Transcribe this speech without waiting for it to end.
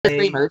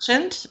free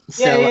merchant.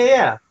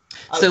 Yeah.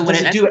 So when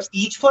does it do it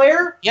each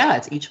player? Yeah,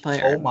 it's each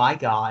player. Oh my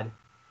god.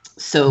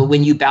 So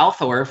when you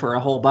Balfour for a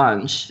whole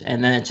bunch,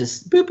 and then it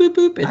just boop, boop,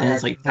 boop, and then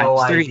it's like no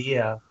times 3.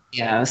 idea.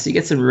 Yeah, so you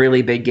get some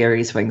really big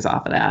Gary swings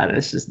off of that, and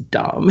it's just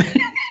dumb.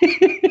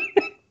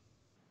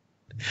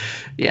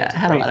 Yeah, I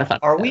had a lot of fun.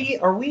 Are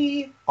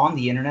we on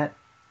the internet?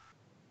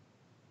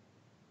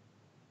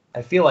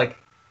 I feel like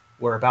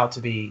we're about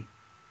to be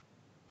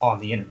on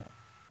the internet.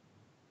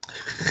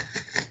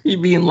 You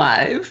mean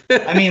live?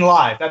 I mean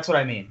live. That's what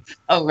I mean.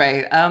 Oh,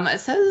 right. It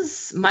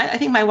says I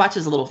think my watch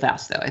is a little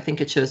fast though. I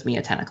think it shows me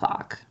at 10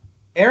 o'clock.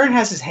 Aaron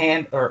has his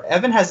hand, or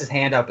Evan has his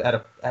hand up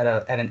at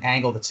an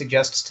angle that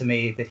suggests to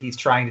me that he's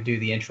trying to do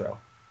the intro,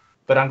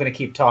 but I'm going to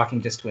keep talking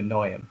just to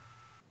annoy him.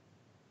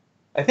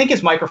 I think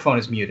his microphone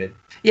is muted.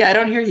 Yeah, I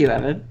don't hear you,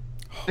 Evan.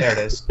 There it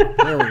is.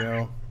 There we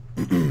go.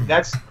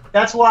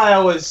 That's why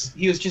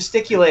he was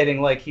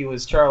gesticulating like he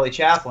was Charlie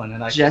Chaplin,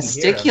 and I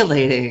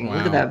gesticulating. Wow.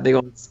 Look at that big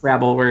old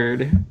Scrabble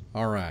word.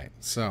 All right,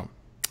 so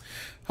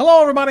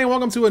hello everybody, and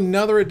welcome to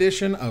another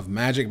edition of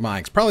Magic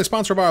Mike's, proudly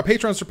sponsored by our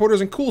Patreon supporters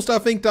and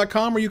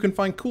CoolStuffInc.com, where you can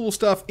find cool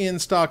stuff in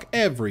stock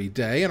every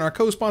day, and our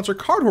co-sponsor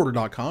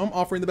CardHoarder.com,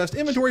 offering the best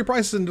inventory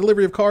prices and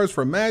delivery of cards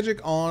for Magic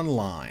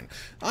Online.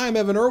 I am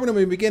Evan Irwin, and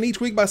we begin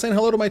each week by saying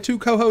hello to my two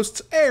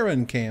co-hosts,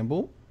 Aaron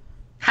Campbell.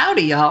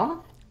 Howdy,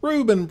 y'all.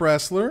 Ruben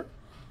Bressler.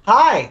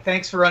 Hi,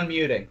 thanks for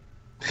unmuting.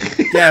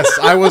 Yes,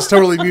 I was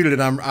totally muted,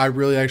 and I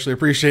really actually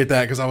appreciate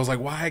that, because I was like,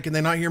 why can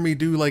they not hear me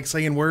do like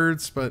saying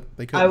words? But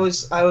they couldn't.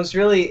 I was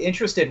really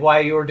interested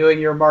why you were doing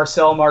your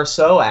Marcel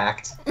Marceau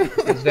act. I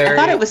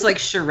thought it was like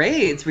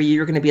charades, where you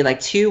were going to be like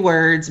 2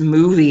 words,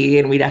 movie,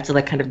 and we'd have to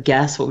like kind of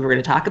guess what we were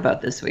going to talk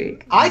about this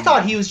week. I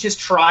thought he was just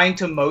trying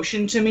to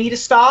motion to me to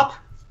stop.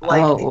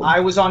 Like, I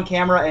was on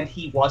camera and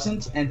he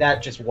wasn't, and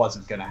that just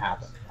wasn't going to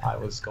happen. I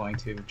was going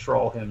to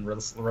troll him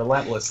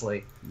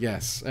relentlessly.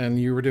 Yes, and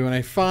you were doing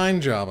a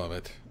fine job of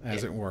it,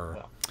 as it were.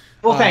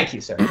 Well, thank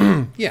you,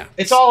 sir. Yeah.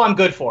 It's all I'm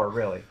good for,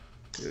 really.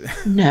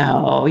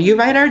 No, you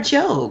write our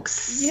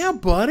jokes. Yeah,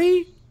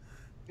 buddy.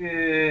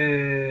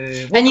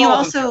 And you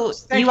also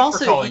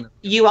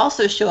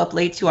show up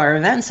late to our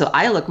event, so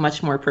I look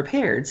much more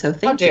prepared. So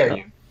thank you. How dare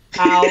you?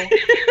 How?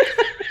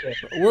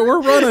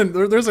 We're running.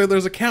 There's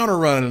a counter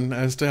running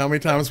as to how many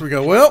times we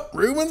go, well,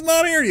 Ruben's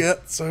not here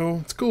yet, so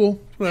it's cool.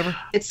 Whatever.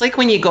 It's like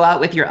when you go out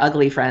with your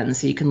ugly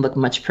friends, so you can look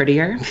much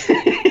prettier.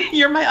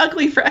 You're my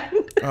ugly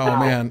friend. Oh,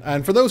 man.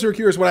 And for those who are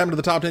curious what happened to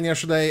the top 10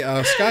 yesterday,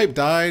 Skype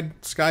died.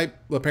 Skype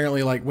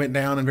apparently went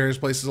down in various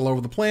places all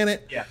over the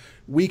planet. Yeah.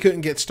 We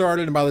couldn't get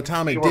started, and by the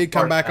time it did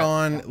come back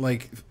on,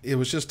 it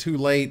was just too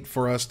late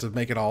for us to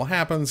make it all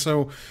happen.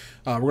 So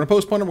we're going to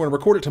postpone it. We're going to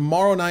record it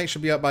tomorrow night.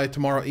 Should be up by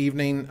tomorrow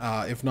evening,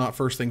 if not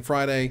first thing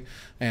Friday,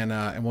 and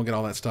we'll get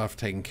all that stuff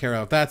taken care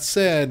of. That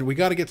said, we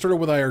got to get started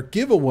with our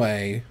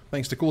giveaway.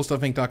 Thanks to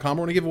CoolStuffInc.com,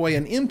 we're going to give away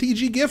an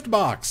MTG Gift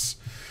Box.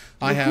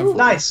 I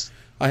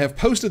have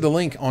posted the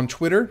link on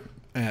Twitter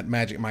at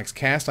Magic Mike's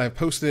Cast. I have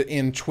posted it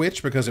in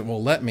Twitch because it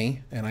will let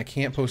me, and I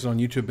can't post it on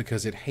YouTube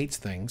because it hates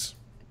things.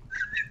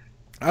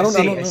 I don't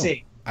know.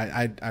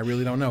 I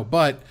really don't know.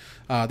 But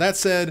that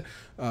said,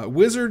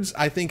 Wizards,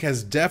 I think,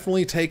 has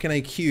definitely taken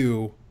a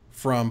cue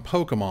from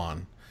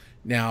Pokemon.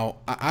 Now,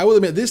 I will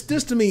admit,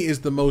 this to me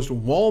is the most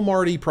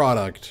Walmart-y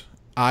product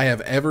I have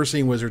ever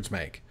seen Wizards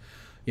make.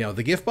 You know,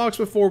 the gift box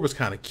before was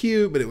kind of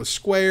cute, but it was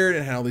squared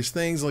and had all these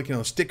things like, you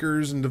know,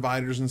 stickers and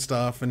dividers and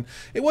stuff, and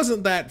it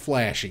wasn't that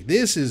flashy.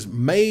 This is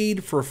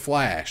made for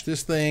flash.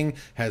 This thing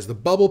has the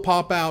bubble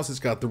pop outs. It's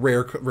got the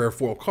rare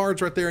foil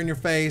cards right there in your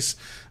face.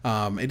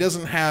 It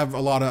doesn't have a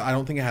lot of, I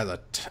don't think it has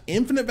a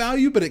infinite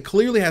value, but it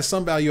clearly has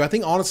some value. I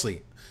think,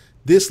 honestly,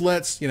 this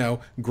lets, you know,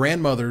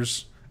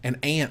 grandmothers and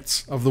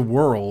aunts of the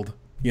world,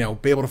 you know,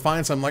 be able to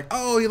find something like,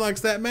 oh, he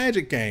likes that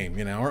Magic game,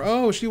 you know, or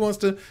oh, she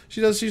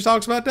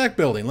talks about deck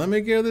building. Let me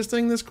get her this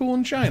thing that's cool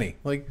and shiny.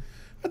 Like,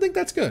 I think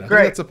that's good. I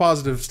think that's a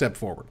positive step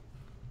forward.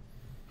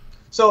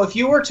 So if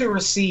you were to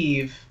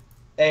receive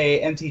a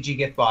MTG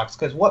Gift Box,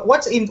 because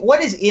what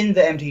is in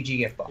the MTG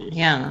Gift Box?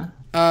 Yeah.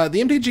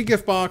 The MTG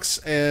Gift Box,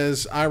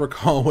 as I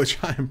recall, which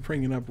I am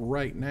bringing up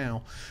right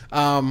now,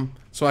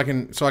 so I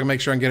can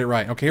make sure I get it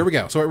right. Okay, here we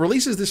go. So it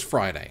releases this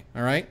Friday.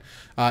 All right.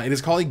 It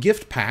is called a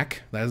gift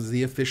pack. That is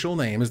the official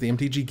name. Is the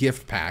MTG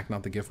Gift Pack,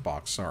 not the gift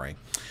box. Sorry.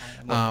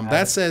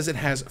 That says it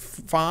has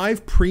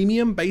 5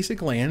 premium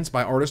basic lands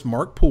by artist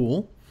Mark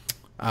Poole.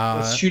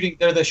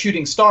 They're the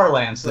shooting star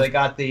lands, so they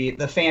got the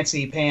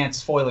fancy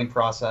pants foiling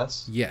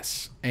process.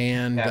 Yes,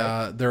 and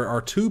there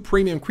are 2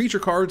 premium creature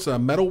cards: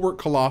 Metalwork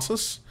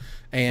Colossus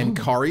and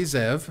Kari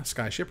Zev,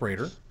 Skyship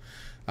Raider.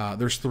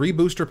 There's 3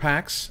 booster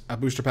packs: a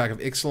booster pack of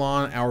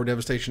Ixalan, Hour of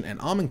Devastation, and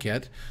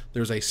Amonkhet.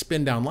 There's a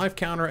spin down life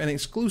counter and an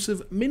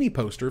exclusive mini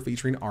poster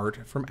featuring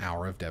art from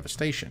Hour of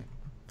Devastation.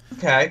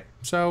 Okay.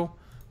 So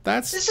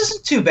this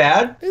isn't too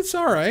bad. It's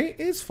all right.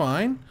 It's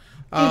fine.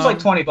 Seems like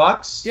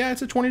 $20. Yeah,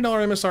 it's a $20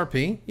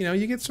 MSRP. You know,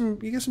 you get some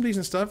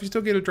decent stuff. You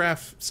still get a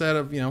draft set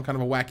of, you know, kind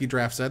of a wacky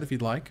draft set if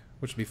you'd like,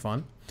 which would be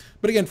fun.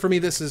 But again, for me,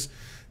 this is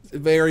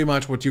very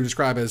much what you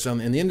describe as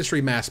in the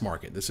industry mass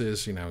market. This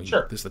is, you know,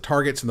 Sure. this is the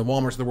Targets and the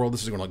Walmarts of the world.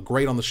 This is going to look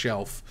great on the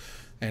shelf,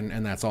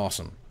 and that's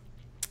awesome.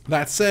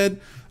 That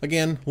said,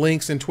 again,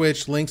 links in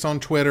Twitch, links on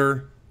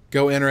Twitter.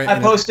 Go enter it. I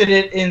posted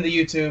it in the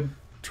YouTube.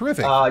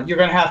 Terrific. You're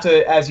going to have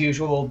to, as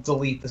usual,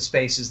 delete the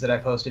spaces that I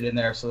posted in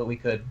there so that we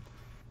could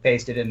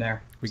paste it in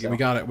there. We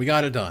got it. We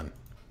got it done.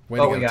 Way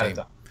to go, we got team. it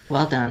done.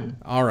 Well done.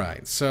 All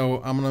right,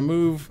 so I'm going to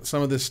move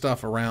some of this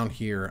stuff around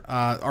here.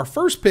 Our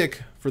first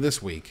pick for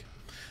this week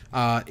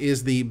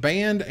is the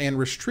banned and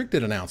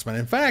restricted announcement.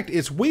 In fact,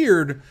 it's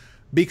weird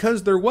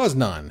because there was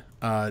none.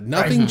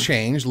 Nothing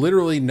changed.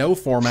 Literally no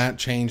format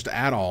changed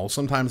at all.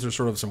 Sometimes there's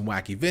sort of some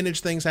wacky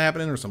vintage things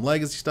happening or some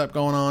legacy stuff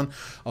going on.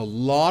 A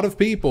lot of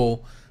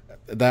people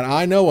that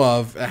I know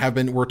of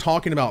were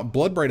talking about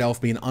Bloodbraid Elf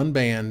being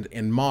unbanned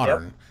in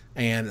Modern.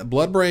 And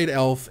Bloodbraid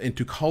Elf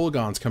into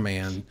Kolagon's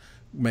command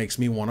makes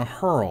me want to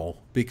hurl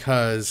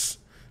because,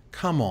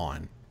 come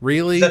on,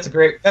 really? That's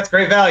great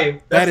value.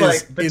 That's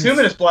like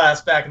Bituminous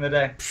Blast back in the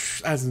day.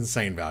 That's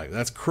insane value.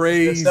 That's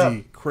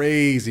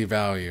crazy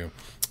value.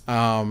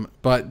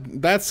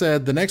 But that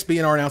said, the next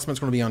BNR announcement is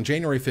going to be on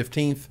January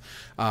 15th.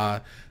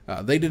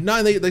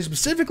 They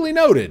specifically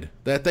noted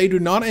that they do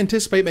not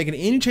anticipate making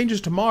any changes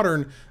to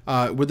Modern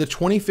with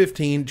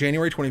the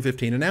January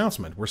 2015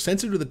 announcement. We're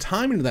sensitive to the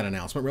timing of that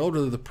announcement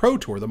relative to the Pro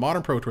Tour, the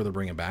Modern Pro Tour they're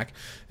bringing back,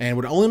 and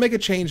would only make a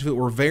change if it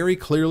were very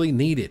clearly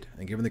needed.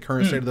 And given the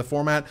current state of the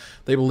format,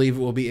 they believe it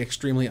will be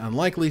extremely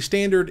unlikely.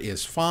 Standard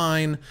is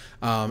fine.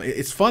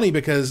 It's funny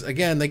because,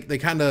 again,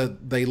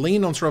 they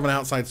leaned on sort of an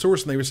outside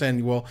source, and they were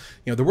saying, well,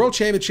 you know, the World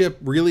Championship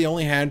really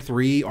only had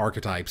 3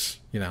 archetypes,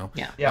 you know.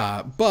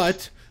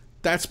 But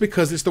that's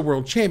because it's the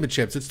World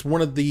Championships. It's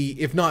one of the,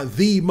 if not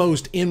the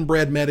most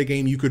inbred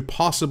metagame you could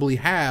possibly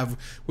have,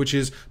 which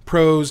is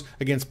pros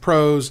against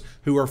pros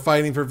who are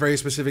fighting for very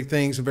specific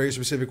things in very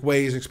specific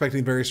ways,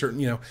 expecting very certain,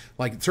 you know,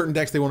 like certain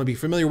decks they want to be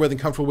familiar with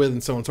and comfortable with,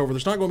 and so on and so forth.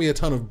 There's not going to be a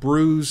ton of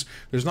brews.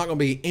 There's not going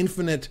to be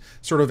infinite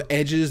sort of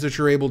edges that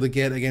you're able to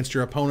get against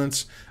your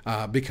opponents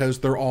because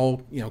they're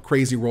all, you know,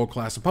 crazy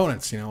world-class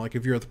opponents. You know, like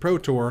if you're at the Pro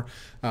Tour,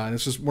 and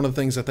this is one of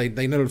the things that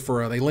they noted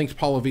for, they linked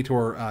Paulo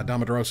Vitor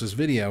Domodos's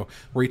video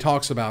where he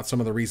talks about some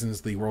of the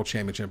reasons the World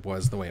Championship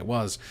was the way it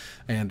was.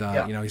 And,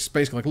 you know, he's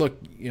basically like, look,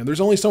 you know, there's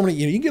only so many,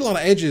 you know, you can get a lot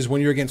of edges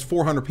when you're against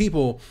 400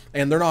 people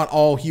and they're not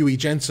all Huey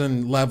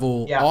Jensen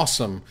level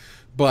awesome.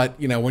 But,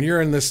 you know, when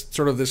you're in this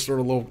sort of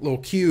little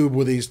cube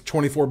with these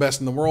 24 best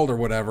in the world or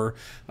whatever,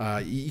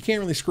 you can't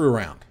really screw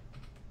around.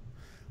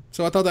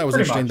 So I thought that was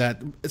interesting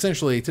that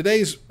essentially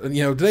today's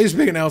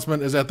big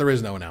announcement is that there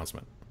is no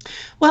announcement.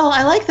 Well,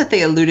 I like that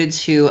they alluded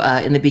to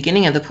in the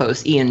beginning of the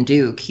post, Ian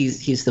Duke,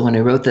 he's the one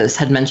who wrote this,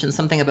 had mentioned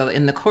something about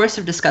in the course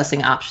of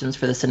discussing options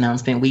for this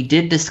announcement, we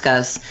did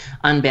discuss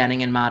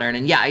unbanning in Modern.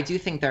 And yeah, I do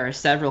think there are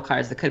several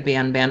cards that could be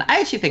unbanned. I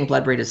actually think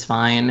Bloodbraid is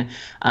fine.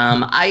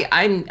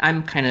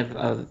 I'm kind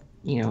of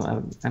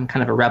I'm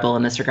kind of a rebel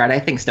in this regard. I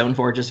think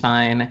Stoneforge is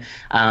fine.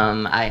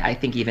 I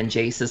think even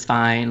Jace is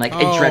fine. Like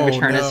Dread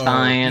Return is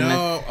fine.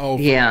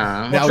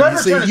 Yeah. Now,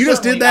 you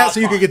just did that so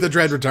you could get the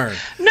Dread Return.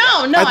 No.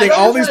 I think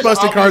all these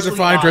busted cards are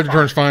fine. Dread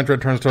Return's fine. Dread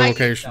Return's total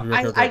location.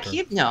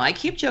 I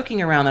keep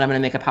joking around that I'm going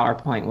to make a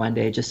PowerPoint one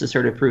day just to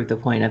sort of prove the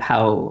point of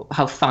how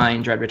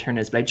fine Dread Return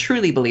is. But I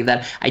truly believe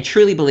that. I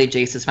truly believe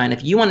Jace is fine.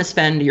 If you want to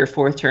spend your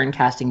 4th turn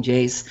casting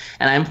Jace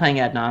and I'm playing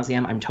ad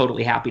nauseum, I'm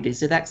totally happy to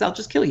do that because I'll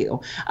just kill you.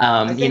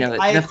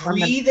 I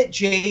agree that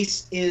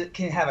Jace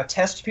can have a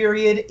test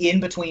period in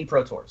between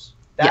Pro Tours.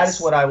 That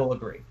is what I will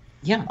agree.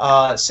 Yeah.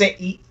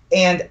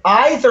 And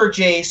either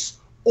Jace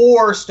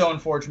or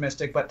Stoneforge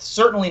Mystic, but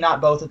certainly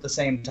not both at the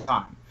same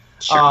time.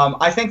 Sure.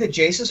 I think that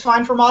Jace is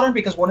fine for Modern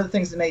because one of the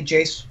things that made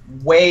Jace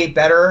way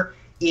better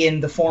in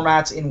the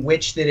formats in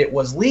which that it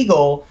was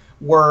legal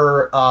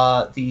were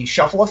the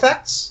shuffle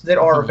effects that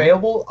are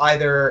available,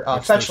 either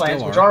fetch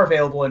lands, which are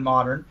available in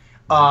Modern,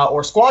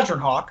 or Squadron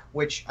Hawk,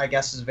 which I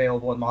guess is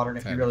available in Modern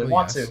if you really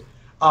want to.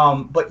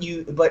 But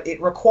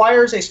it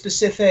requires a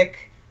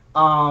specific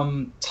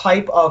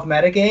type of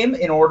metagame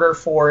in order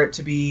for it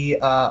to be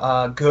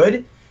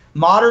good.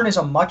 Modern is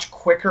a much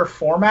quicker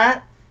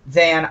format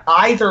than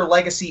either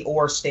Legacy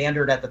or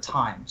Standard at the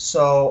time.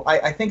 So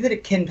I think that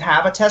it can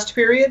have a test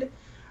period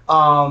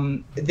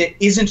that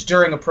isn't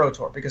during a Pro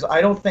Tour, because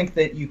I don't think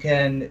that you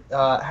can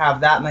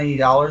have that many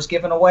dollars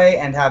given away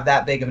and have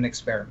that big of an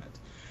experiment.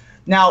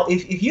 Now,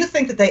 if you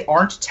think that they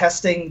aren't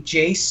testing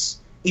Jace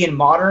in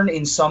Modern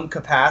in some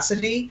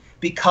capacity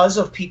because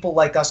of people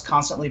like us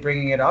constantly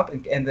bringing it up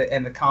and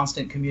the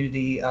constant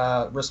community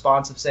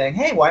response of saying,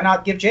 hey, why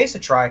not give Jace a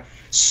try?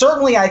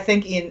 Certainly, I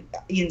think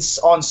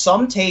on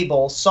some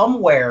table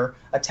somewhere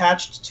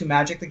attached to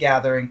Magic the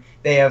Gathering,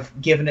 they have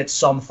given it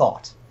some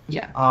thought.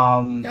 Yeah.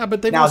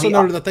 But they've also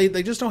noted that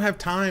they just don't have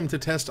time to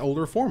test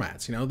older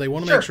formats. You know, they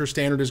want to make sure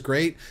Standard is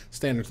great.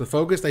 Standard's the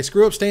focus. They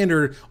screw up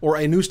Standard or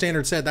a new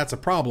Standard set, that's a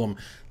problem.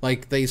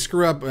 Like they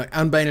screw up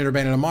unbanning or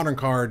banning a Modern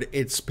card,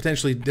 it's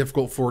potentially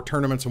difficult for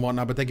tournaments and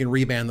whatnot, but they can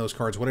reban those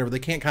cards, whatever. They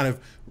can't kind of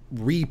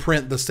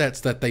reprint the sets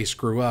that they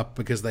screw up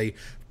because they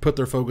put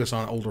their focus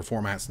on older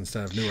formats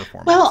instead of newer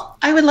formats. Well,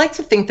 I would like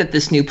to think that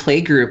this new play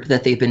group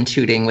that they've been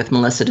tooting with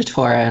Melissa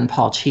DeTora and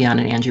Paul Cheon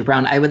and Andrew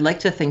Brown, I would like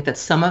to think that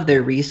some of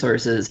their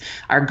resources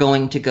are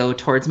going to go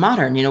towards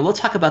Modern. You know, we'll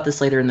talk about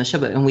this later in the show,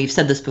 but and we've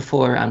said this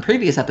before on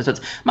previous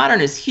episodes,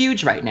 Modern is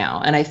huge right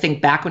now. And I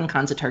think back when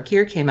Khans of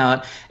Tarkir came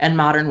out and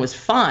Modern was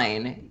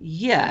fine,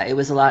 yeah, it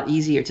was a lot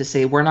easier to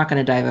say, we're not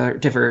going to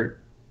divert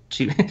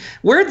to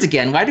words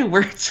again. Why do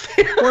words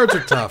fail? Words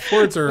are tough.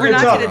 Words are. We're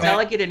not going to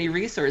delegate any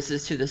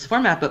resources to this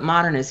format, but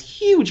Modern is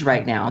huge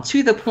right now,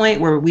 to the point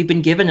where we've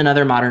been given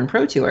another Modern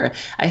Pro Tour.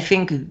 I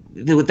think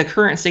the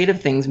current state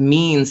of things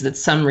means that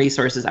some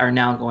resources are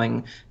now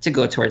going to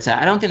go towards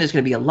that. I don't think there's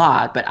going to be a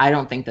lot, but I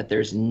don't think that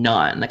there's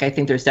none. Like, I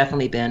think there's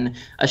definitely been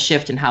a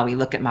shift in how we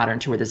look at Modern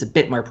Tour. There's a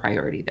bit more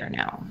priority there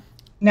now.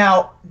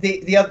 Now,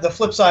 the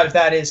flip side of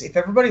that is, if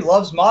everybody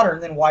loves Modern,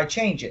 then why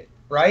change it?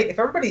 Right?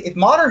 If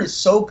Modern is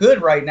so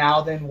good right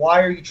now, then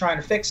why are you trying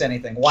to fix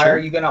anything? Why are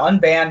you going to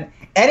unban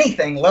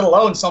anything, let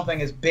alone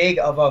something as big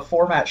of a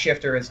format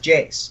shifter as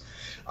Jace?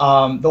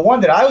 The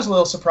one that I was a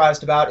little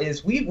surprised about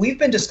is we've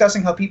been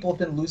discussing how people have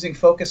been losing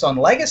focus on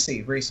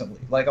Legacy recently.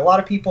 Like, a lot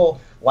of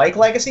people like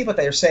Legacy, but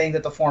they're saying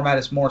that the format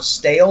is more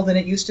stale than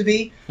it used to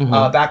be.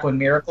 Back when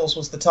Miracles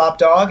was the top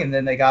dog, and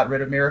then they got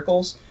rid of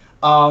Miracles.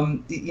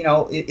 You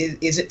know,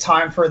 is it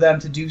time for them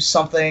to do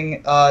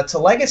something to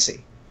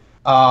Legacy?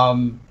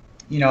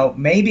 You know,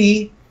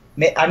 maybe,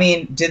 I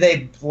mean, did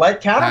they let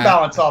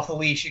Counterbalance off the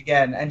leash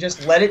again and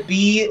just let it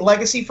be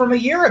Legacy from a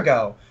year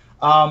ago?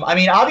 I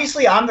mean,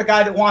 obviously, I'm the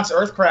guy that wants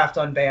Earthcraft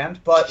unbanned,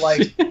 but,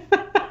 like,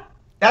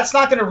 that's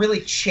not going to really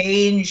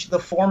change the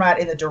format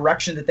in the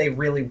direction that they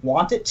really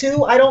want it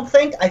to, I don't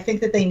think. I think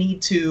that they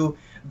need to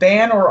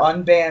ban or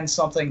unban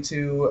something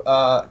to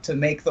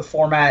make the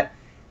format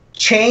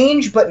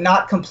change, but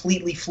not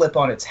completely flip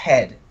on its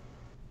head.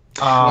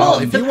 Well,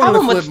 if you wanted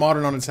to flip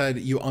Modern on its head,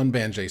 you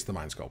unban Jace the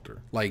Mind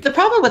Sculptor. Like, the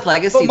problem with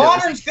Legacy, but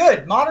Modern's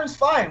good. Modern's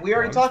fine. We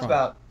already talked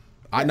about.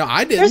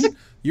 I didn't.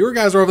 Your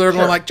guys are over there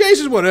going like, Jace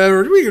is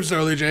whatever. We can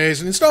certainly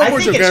Jace, and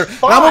Stoneforge is okay.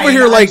 And I'm over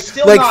here like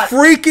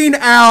freaking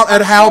out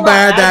at how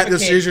bad that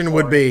decision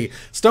would be.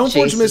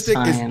 Stoneforge Mystic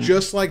is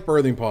just like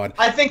Birthing Pod.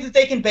 I think that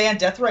they can ban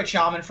Deathrite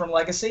Shaman from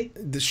Legacy.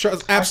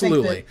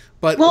 Absolutely.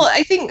 But well,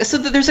 I think so.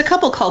 There's a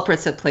couple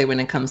culprits at play when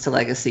it comes to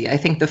Legacy. I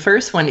think the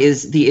first one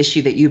is the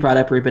issue that you brought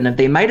up, Ruben, of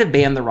they might have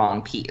banned the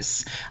wrong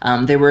piece.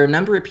 There were a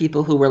number of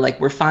people who were like,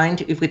 "We're fine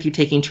with you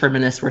taking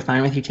Terminus, we're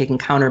fine with you taking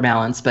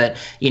Counterbalance," but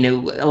you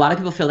know, a lot of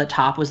people feel that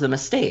Top was the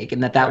mistake,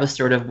 and that was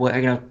sort of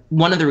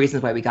one of the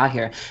reasons why we got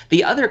here.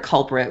 The other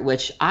culprit,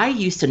 which I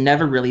used to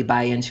never really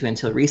buy into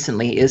until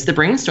recently, is the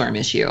Brainstorm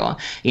issue.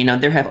 You know,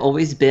 there have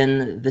always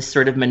been this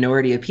sort of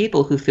minority of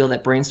people who feel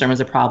that Brainstorm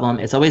is a problem.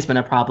 It's always been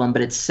a problem,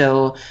 but it's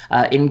so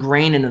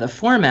ingrained into the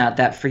format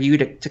that for you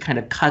to kind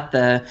of cut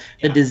the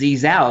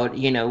disease out,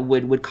 you know,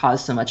 would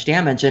cause so much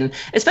damage. And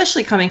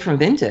especially coming from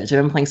Vintage,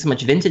 I've been playing so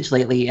much Vintage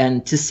lately,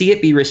 and to see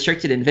it be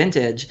restricted in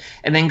Vintage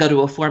and then go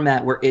to a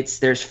format where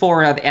there's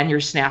 4 of, and you're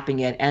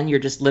snapping it, and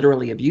you're just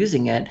literally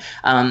abusing it.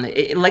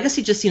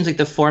 Legacy just seems like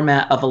the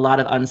format of a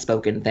lot of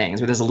unspoken things,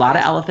 where there's a lot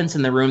of elephants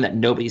in the room that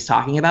nobody's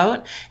talking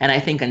about. And I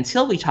think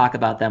until we talk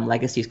about them,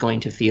 Legacy is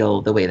going to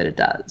feel the way that it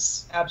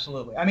does.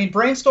 Absolutely. I mean,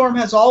 Brainstorm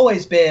has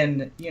always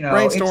been, you know,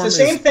 it's the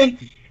same thing.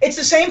 It's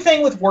the same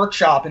thing with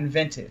Workshop and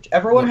Vintage.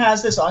 Everyone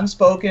has this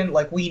unspoken,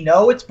 like, we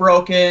know it's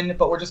broken,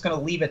 but we're just going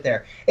to leave it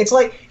there. It's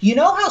like, you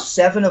know how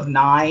 7 of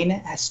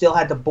 9 still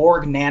had the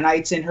Borg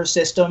nanites in her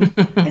system,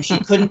 and she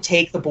couldn't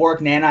take the Borg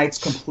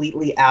nanites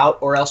completely out,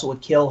 or else it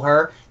would kill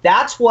her?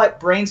 That's what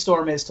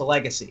Brainstorm is to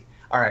Legacy.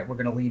 All right, we're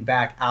going to lean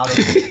back out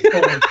of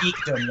total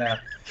geekdom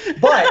there.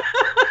 But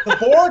the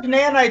Borg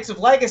nanites of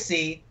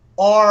Legacy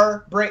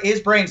is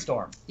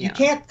Brainstorm. You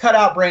can't cut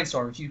out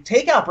Brainstorm. If you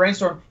take out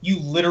Brainstorm, you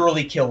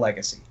literally kill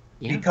Legacy.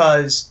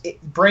 Because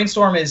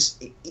Brainstorm is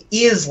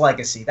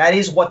Legacy. That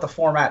is what the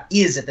format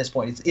is at this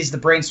point. It's the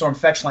Brainstorm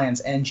Fetchlands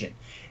engine.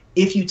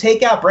 If you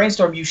take out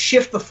Brainstorm, you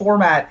shift the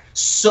format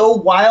so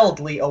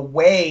wildly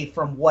away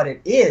from what it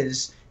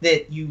is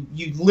that you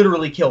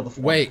literally kill the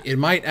format. Wait, it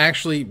might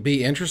actually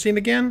be interesting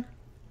again?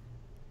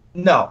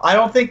 No, I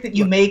don't think that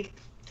you make...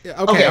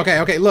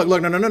 Okay.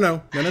 Look,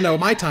 no.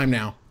 My time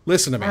now.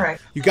 Listen to me. Right.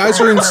 You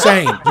guys are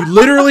insane. You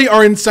literally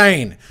are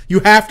insane. You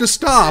have to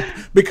stop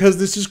because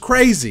this is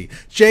crazy.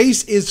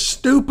 Jace is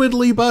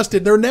stupidly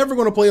busted. They're never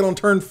going to play it on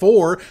turn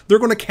 4. They're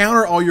going to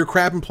counter all your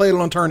crap and play it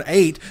on turn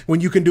 8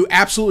 when you can do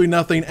absolutely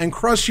nothing and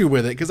crush you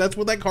with it, because that's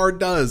what that card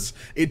does.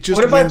 It just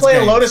What if I play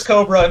a Lotus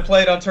Cobra and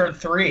play it on turn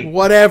 3?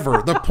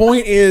 Whatever. The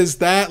point is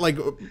that, like,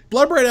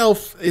 Bloodbraid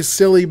Elf is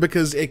silly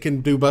because it can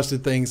do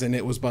busted things, and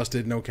it was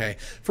busted and okay.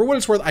 For what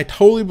it's worth, I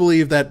totally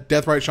believe that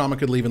Deathrite Shaman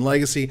could leave in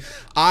Legacy.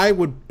 I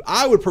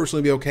would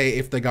personally be okay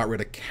if they got rid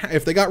of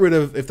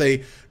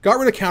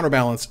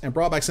Counterbalance and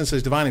brought back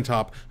Sensei's Divining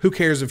Top. Who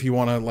cares if you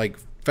want to, like,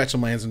 fetch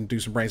some lands and do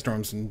some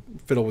Brainstorms and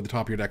fiddle with the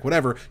top of your deck,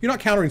 whatever. You're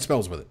not countering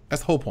spells with it.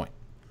 That's the whole point.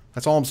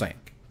 That's all I'm saying.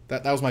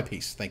 That was my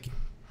piece. Thank you.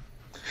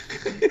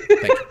 Thank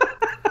you.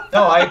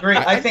 No, I agree.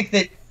 I think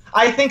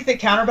that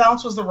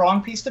Counterbalance was the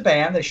wrong piece to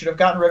ban. They should have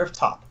gotten rid of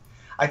Top.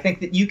 I think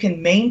that you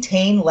can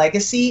maintain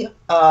legacy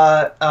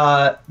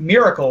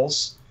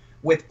miracles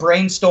with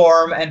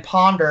Brainstorm and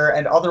Ponder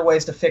and other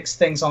ways to fix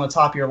things on the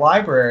top of your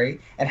library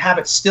and have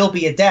it still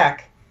be a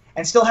deck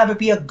and still have it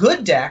be a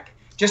good deck.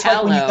 Just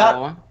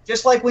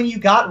like when you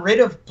got rid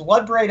of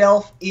Bloodbraid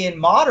Elf in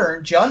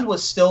Modern, Jund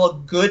was still a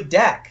good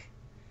deck.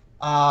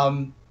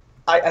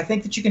 I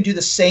think that you can do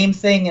the same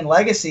thing in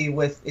Legacy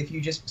if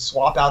you just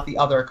swap out the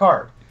other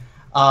card.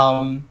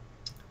 And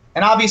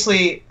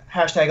obviously,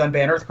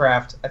 #unban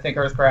Earthcraft. I think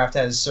Earthcraft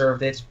has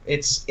served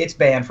its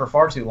ban for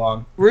far too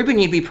long. Ruben,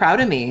 you'd be proud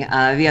of me.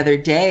 The other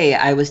day,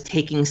 I was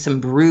taking some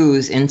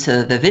brews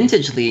into the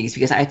vintage leagues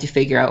because I had to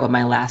figure out what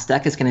my last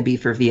deck is going to be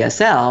for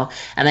VSL,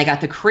 and I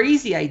got the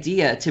crazy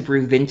idea to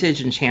brew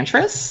vintage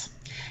Enchantress,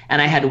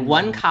 and I had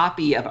one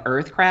copy of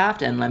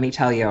Earthcraft, and let me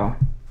tell you,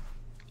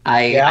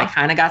 I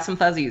kind of got some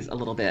fuzzies a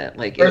little bit.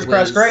 Like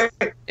Earthcraft's great.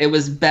 It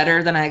was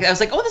better than I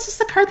was like, oh, this is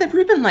the card that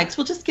Ruben likes.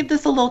 We'll just give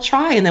this a little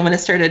try. And then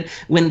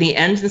when the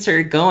engine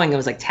started going, I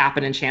was like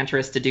tapping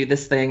Enchantress to do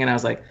this thing, and I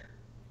was like,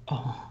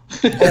 oh.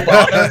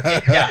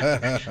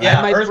 Yeah.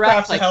 And my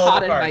breath like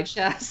caught in my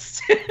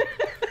chest.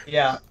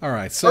 Yeah. All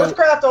right. So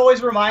Earthcraft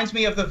always reminds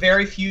me of the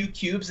very few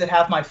cubes that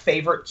have my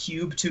favorite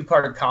cube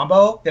 2-card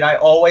combo that I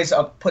always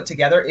put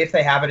together if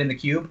they have it in the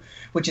cube,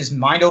 which is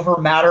Mind Over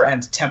Matter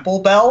and Temple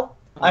Bell.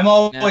 I'm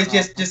always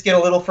just get a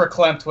little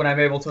verklempt when I'm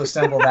able to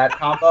assemble that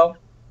combo.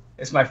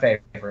 It's my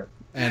favorite.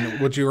 And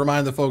would you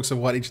remind the folks of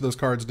what each of those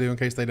cards do in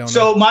case they don't know?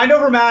 So Mind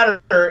Over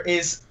Matter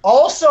is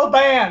also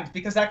banned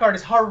because that card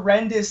is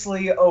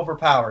horrendously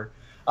overpowered.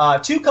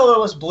 2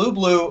 colorless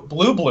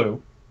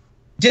blue.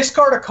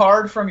 Discard a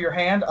card from your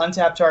hand,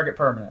 untap target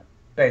permanent,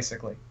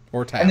 basically.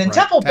 Or tap. And then right?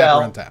 Temple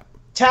Bell.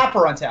 Tap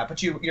or untap,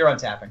 but you're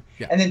untapping.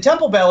 Yeah. And then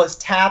Temple Bell is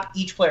tap,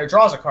 each player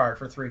draws a card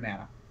for 3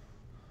 mana.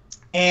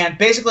 And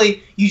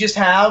basically, you just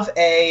have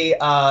an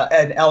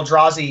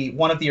Eldrazi,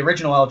 one of the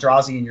original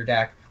Eldrazi in your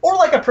deck, or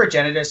like a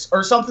Progenitus,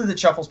 or something that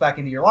shuffles back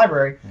into your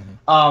library.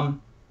 Mm-hmm.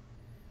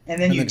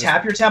 And then you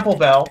tap your Temple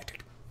Bell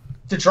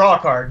to draw a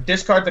card,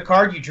 discard the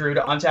card you drew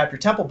to untap your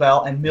Temple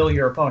Bell, and mill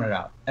your opponent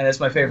out. And it's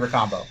my favorite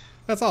combo.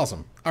 That's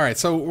awesome. All right,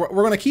 so we're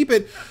going to keep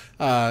it.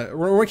 We're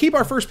going to keep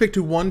our first pick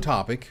to one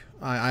topic.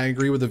 I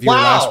agree with the viewer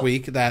last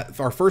week that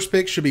our first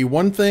pick should be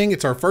one thing.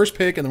 It's our first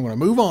pick, and then we're going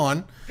to move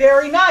on.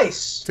 Very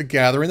nice. To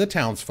Gathering the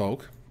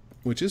Townsfolk,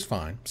 which is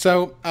fine.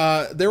 So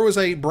there was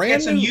a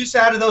brand Get some use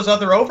out of those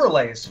other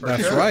overlays.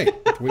 That's right.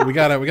 we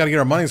gotta get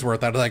our money's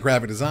worth out of that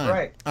graphic design.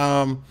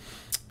 Right.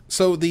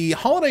 So the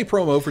holiday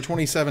promo for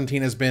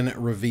 2017 has been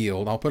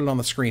revealed. I'll put it on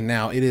the screen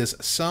now. It is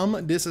Some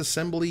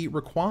Disassembly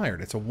Required.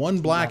 It's a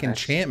 1 black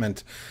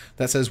enchantment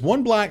that says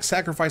 1 black,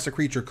 sacrifice a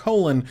creature,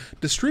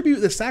 distribute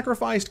the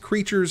sacrificed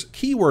creature's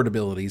keyword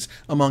abilities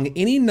among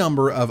any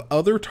number of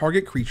other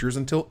target creatures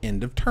until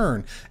end of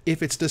turn.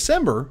 If it's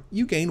December,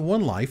 you gain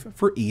 1 life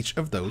for each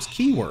of those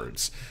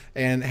keywords.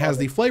 And has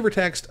the flavor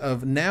text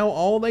of now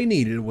all they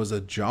needed was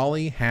a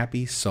jolly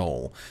happy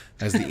soul,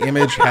 as the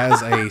image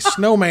has a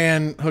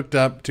snowman hooked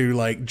up to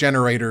like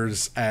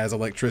generators as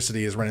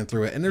electricity is running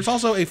through it, and there's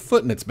also a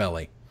foot in its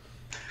belly.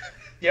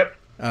 Yep.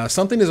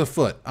 Something is a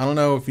foot. I don't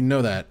know if you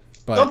know that,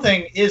 but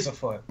something is a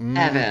foot.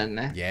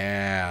 Evan.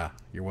 Yeah,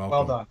 you're welcome.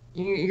 Well done.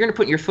 You're gonna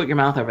put your foot in your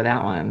mouth over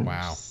that one.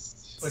 Wow.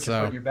 Put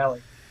your foot in your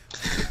belly.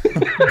 put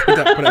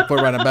that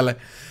foot right in the belly.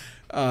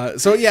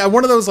 So yeah,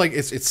 one of those, like,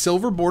 it's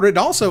silver bordered.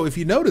 Also, if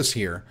you notice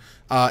here,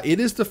 it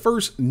is the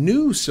first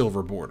new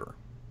silver border.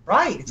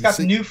 Right, it's got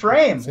the new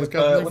frame with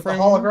the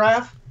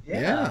holograph.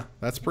 Yeah,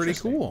 that's pretty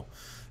cool.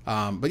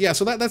 But yeah,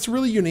 so that's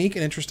really unique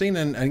and interesting.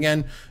 And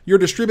again, you're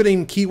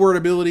distributing keyword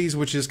abilities,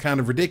 which is kind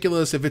of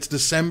ridiculous. If it's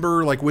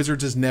December, like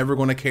Wizards is never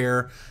going to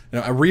care. You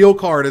know, a real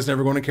card is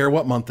never going to care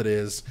what month it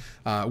is.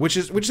 Which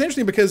is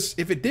interesting because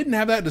if it didn't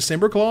have that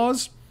December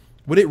clause,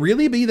 would it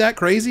really be that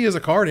crazy as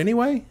a card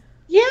anyway?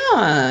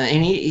 Yeah,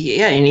 in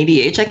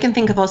EDH, I can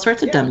think of all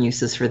sorts of dumb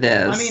uses for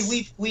this. I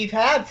mean, we've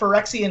had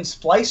Phyrexian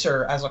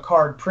Splicer as a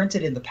card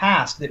printed in the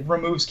past that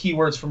removes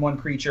keywords from one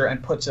creature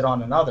and puts it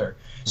on another.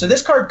 So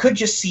this card could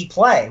just see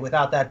play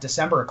without that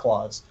December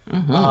clause.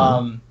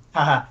 Mm-hmm.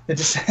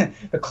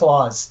 The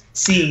clause.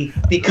 See,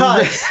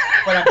 because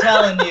what I'm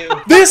telling you,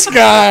 this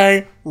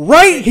guy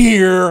right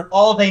here,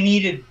 all they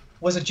needed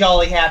was a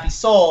jolly happy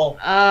soul.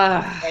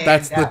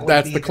 That's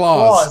the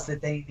clause that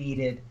they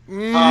needed.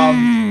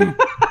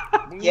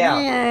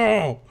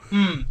 Yeah.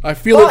 I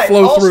feel it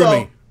flow through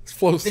me.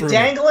 The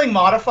dangling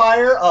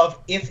modifier of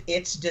if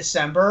it's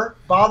December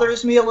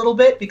bothers me a little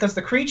bit because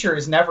the creature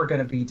is never going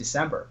to be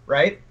December,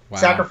 right? Wow.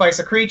 Sacrifice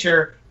a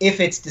creature. If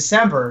it's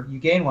December, you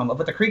gain 1,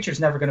 but the creature's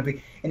never going to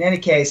be. In any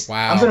case,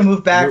 I'm going to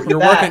move back from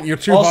that. You're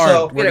too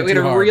hard. We're going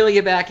to reel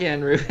you back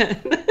in,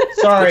 Ruben.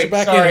 Sorry. Get you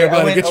back in here,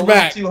 buddy. Get you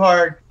back. Too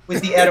hard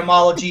with the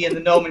etymology and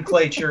the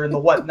nomenclature and the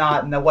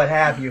whatnot and the what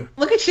have you.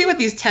 Look at you with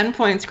these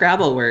 10-point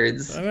Scrabble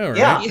words. I know, right?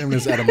 Yeah. And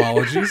his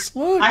etymologies.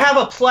 Look. I have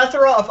a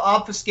plethora of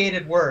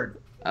obfuscated words.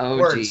 Oh,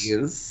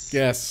 jeez.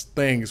 Yes,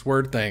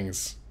 word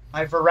things.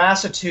 My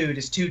veracitude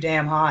is too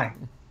damn high.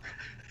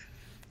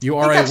 You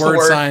are a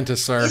word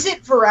scientist, sir. Is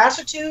it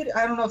veracitude?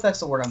 I don't know if that's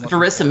the word I'm looking for.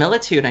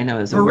 Verisimilitude, I know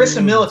is a word.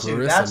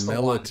 Verisimilitude, that's the one.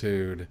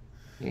 Verisimilitude.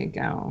 There you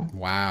go.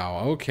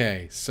 Wow,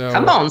 okay. So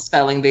come on,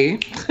 spelling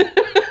bee.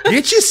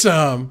 Get you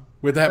some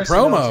with that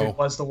promo.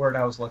 Was the word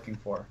I was looking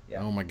for.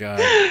 Yeah. Oh my god.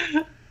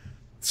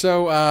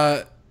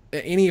 So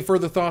any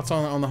further thoughts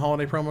on the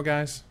holiday promo,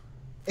 guys?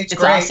 It's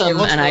great. Awesome, it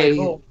looks and really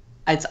cool.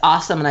 It's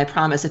awesome, and I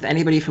promise if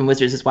anybody from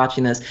Wizards is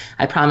watching this,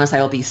 I promise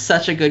I will be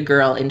such a good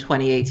girl in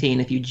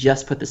 2018 if you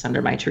just put this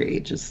under my tree.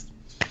 Just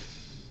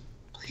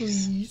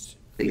please.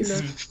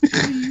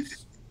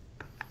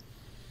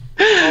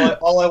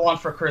 All I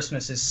want for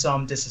Christmas is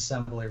some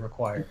disassembly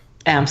required.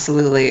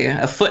 Absolutely.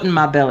 A foot in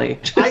my belly.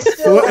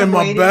 Foot in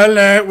my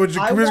belly. Would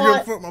you please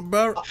get a foot in my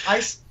belly?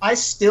 I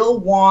still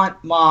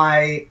want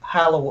my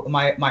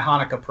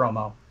Hanukkah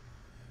promo.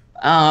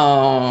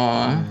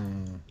 Oh.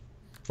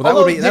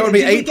 Well, that would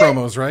be 8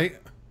 promos, right?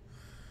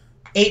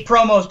 8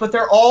 promos, but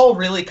they're all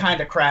really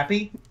kind of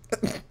crappy.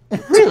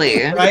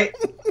 Really? Right?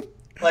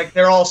 Like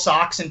they're all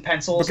socks and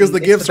pencils. Because the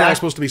gifts are all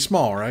supposed to be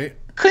small, right?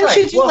 Couldn't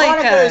you do like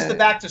Hanukkah is the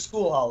back to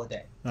school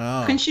holiday.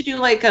 Oh. Couldn't you do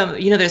like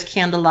there's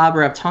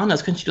Candelabra of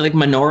Tanos? Couldn't you do like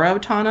Menorah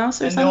of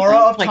Tanos or something?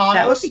 Menorah of like Tanos.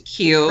 That would be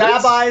cute.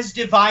 Rabbi's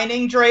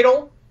divining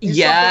dreidel.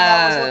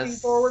 Yes. I was looking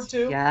forward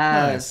to.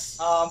 Yes.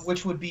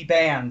 Which would be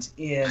banned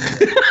in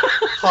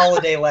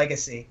Holiday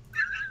Legacy.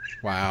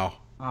 Wow.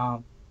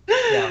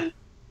 Yeah.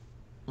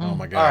 Oh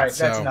my god. All right,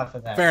 that's enough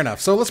of that. Fair enough.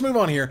 So let's move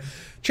on here.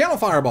 Channel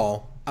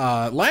Fireball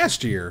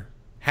last year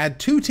had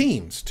 2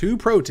 teams, 2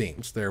 pro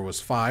teams. There was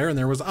fire and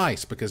there was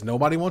ice because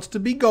nobody wants to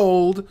be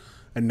gold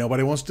and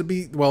nobody wants to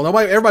be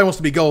everybody wants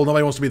to be gold,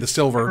 nobody wants to be the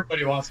silver.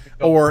 Everybody wants to be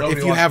gold. Or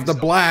if you have the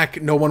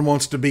black, no one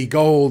wants to be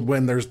gold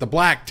when there's the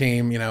black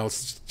team,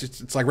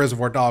 it's like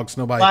Reservoir Dogs.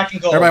 Black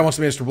and gold. Everybody wants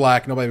to be Mr.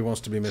 Black, nobody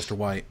wants to be Mr.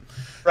 White.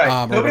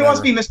 Right. Nobody wants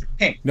to be Mr.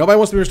 Pink. Nobody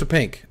wants to be Mr.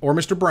 Pink or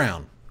Mr.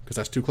 Brown because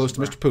that's too close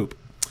to Mr. Poop.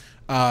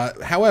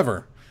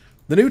 However,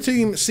 the new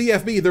team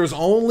CFB, there's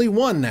only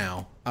one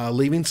now,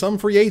 leaving some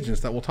free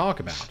agents that we'll talk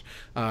about.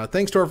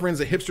 Thanks to our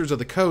friends at Hipsters of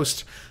the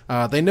Coast,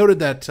 they noted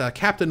that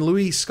Captain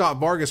Luis Scott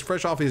Vargas,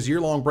 fresh off his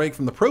year-long break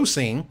from the pro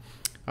scene,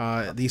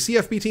 the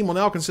CFB team will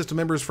now consist of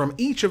members from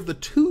each of the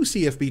 2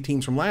 CFB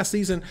teams from last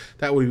season.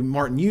 That would be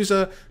Martin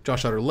Yuza,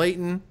 Josh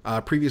Utter-Layton,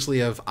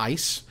 previously of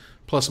Ice,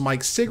 plus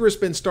Mike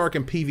Sigrist, Ben Stark,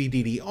 and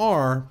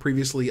PVDDR,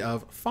 previously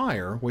of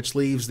Fire, which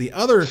leaves the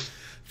other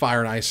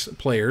Fire and Ice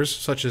players,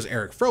 such as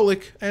Eric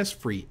Froelich, as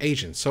free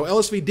agents. So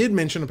LSV did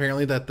mention,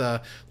 apparently,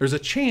 that there's a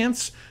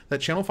chance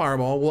that Channel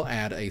Fireball will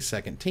add a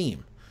second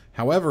team.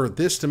 However,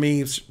 this to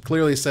me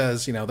clearly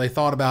says, they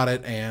thought about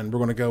it, and we're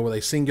going to go with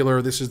a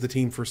singular, this is the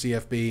team for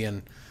CFB,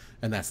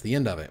 and that's the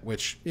end of it.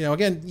 Which,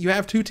 again, you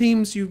have 2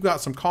 teams, you've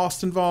got some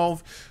costs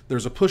involved.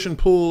 There's a push and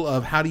pull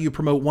of how do you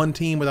promote one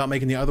team without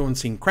making the other one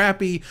seem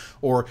crappy,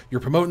 or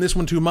you're promoting this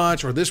one too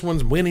much, or this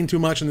one's winning too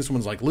much and this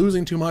one's like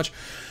losing too much.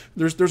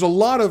 There's a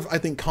lot of, I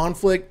think,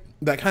 conflict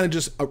that kind of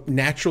just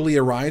naturally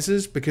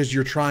arises because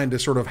you're trying to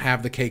sort of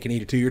have the cake and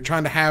eat it too. You're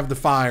trying to have the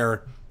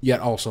fire yet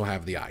also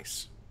have the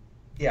ice.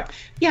 Yeah.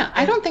 Yeah,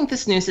 I don't think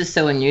this news is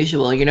so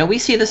unusual. We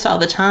see this all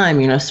the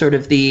time, sort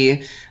of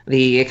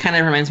it kind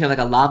of reminds me of like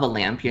a lava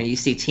lamp. You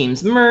see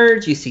teams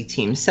merge, you see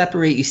teams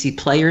separate, you see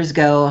players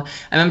go.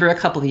 I remember a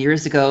couple of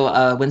years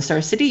ago when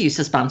Star City used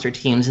to sponsor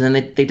teams, and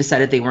then they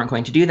decided they weren't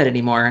going to do that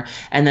anymore.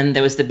 And then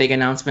there was the big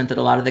announcement that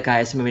a lot of the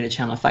guys were moving to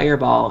Channel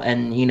Fireball.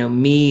 And,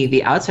 me,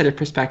 the outsider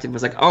perspective,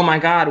 was like, oh my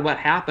God, what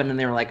happened? And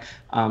they were like,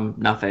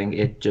 nothing.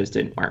 It just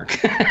didn't work.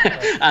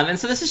 And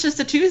so this is just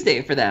a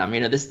Tuesday for them.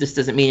 This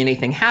doesn't mean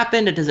anything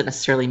happened. It doesn't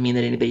necessarily mean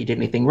that anybody did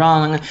anything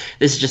wrong.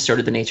 This is just sort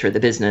of the nature of the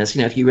business.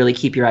 If you really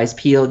keep your eyes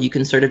peeled, you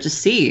can sort of just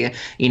see,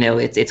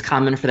 it's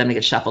common for them to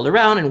get shuffled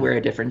around and wear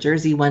a different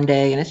jersey one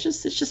day. And it's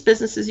just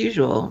business as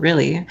usual,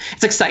 really.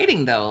 It's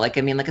exciting though. Like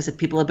I said,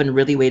 people have been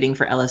really waiting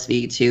for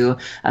LSV to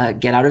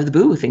get out of the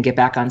booth and get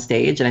back on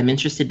stage. And I'm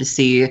interested to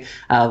see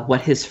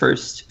what his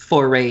first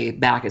foray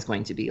back is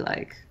going to be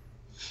like.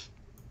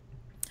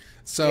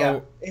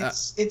 So yeah,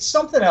 it's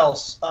something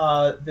else,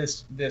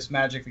 this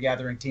Magic the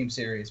Gathering team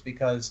series,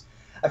 because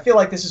I feel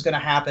like this is going to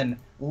happen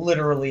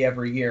literally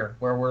every year,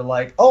 where we're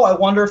like, oh, I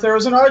wonder if there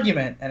was an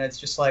argument, and it's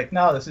just like,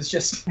 no, this is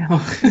just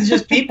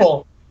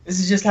people.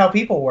 This is just how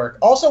people work.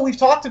 Also, we've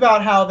talked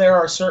about how there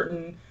are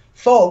certain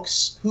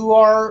folks who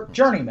are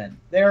journeymen.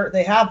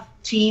 They have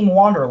team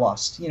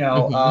wanderlust.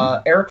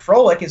 Eric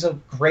Froelich is a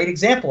great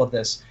example of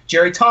this.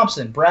 Jerry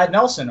Thompson, Brad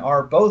Nelson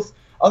are both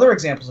other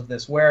examples of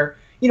this, where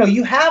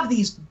you have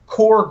these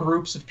core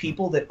groups of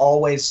people that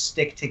always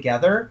stick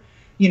together.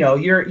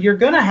 You're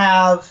gonna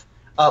have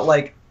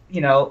like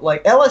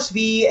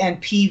LSV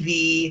and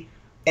PV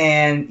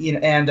and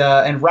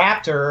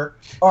Raptor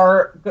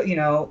are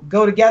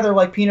go together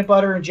like peanut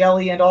butter and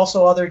jelly, and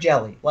also other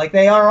jelly. Like,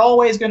 they are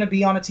always going to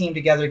be on a team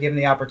together given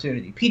the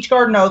opportunity. Peach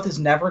Garden Oath is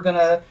never going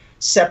to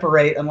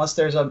separate unless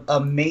there's a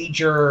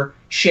major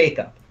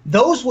shakeup.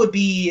 Those would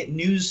be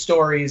news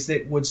stories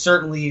that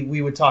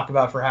we would talk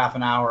about for half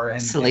an hour.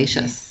 And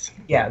salacious.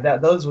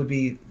 Those would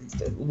be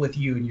with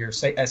you and your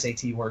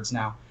SAT words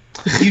now.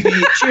 we'd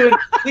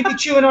be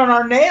chewing on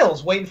our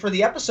nails, waiting for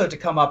the episode to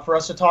come up for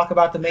us to talk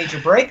about the major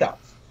breakup.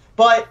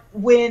 But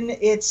when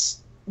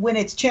it's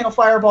Channel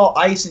Fireball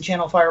Ice and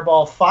Channel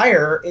Fireball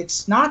Fire,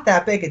 it's not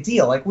that big a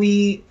deal. Like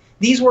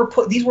these were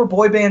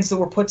boy bands that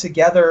were put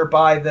together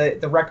by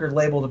the record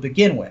label to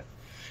begin with.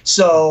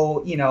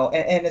 So, you know,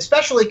 and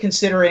especially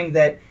considering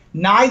that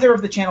neither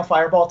of the Channel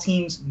Fireball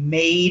teams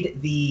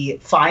made the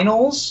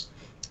finals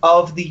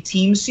of the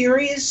team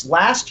series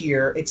last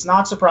year, it's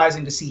not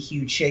surprising to see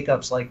huge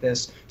shakeups like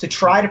this to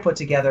try to put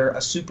together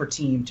a super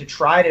team, to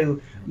try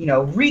to, you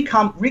know,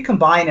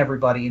 recombine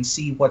everybody and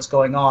see what's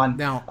going on.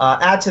 Now,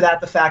 add to that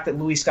the fact that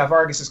Luis Scott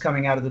Vargas is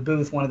coming out of the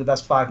booth, one of the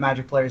best 5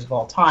 Magic players of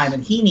all time,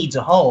 and he needs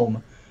a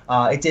home.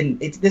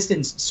 This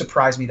didn't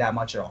surprise me that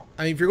much at all.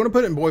 I mean, if you're going to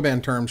put it in boy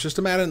band terms, just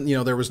imagine, you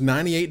know, there was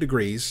 98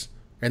 Degrees,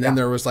 and then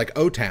there was like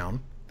O-Town,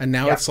 and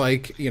now it's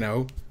like, you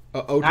know,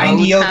 O-Town.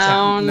 90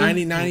 O-Town.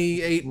 90,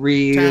 98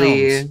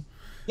 really? towns.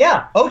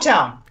 Yeah,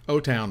 O-Town.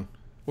 O-Town.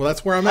 Well,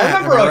 that's where I'm I at.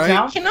 remember Am I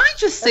O-Town. right? Can I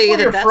just say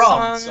that from,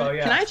 song? so,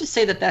 yeah. Can I just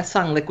say that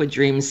song "Liquid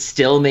Dreams"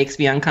 still makes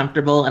me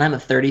uncomfortable? And I'm a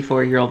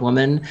 34-year-old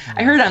woman.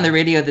 I heard it on the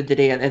radio the other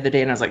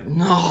day, and I was like,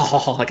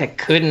 no, like I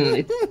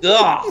couldn't.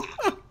 Ugh.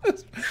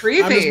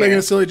 Creepy. I'm just making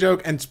a silly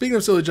joke. And speaking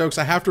of silly jokes,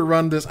 I have to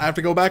run this. I have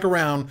to go back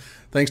around.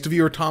 Thanks to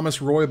viewer Thomas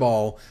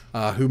Royball,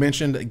 who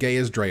mentioned "Gay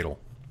as Dreidel."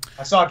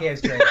 I saw Gay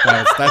as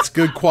Dreidel. That's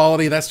good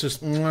quality. That's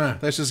just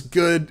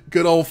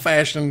good old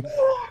fashioned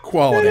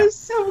quality. That is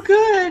so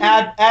good.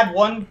 Add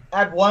one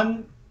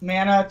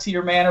mana to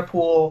your mana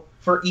pool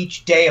for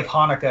each day of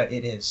Hanukkah.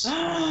 It is.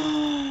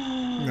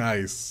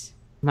 Nice.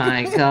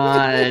 My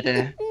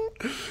God.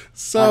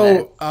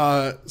 So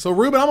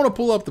Ruben, I'm going to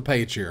pull up the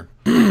page here.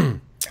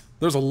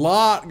 There's a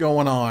lot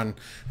going on,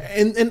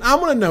 and I'm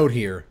going to note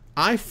here.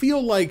 I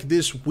feel like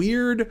this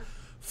weird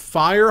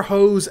fire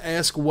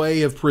hose-esque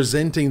way of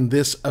presenting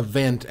this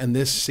event and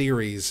this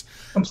series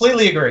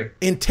Completely agree.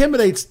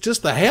 intimidates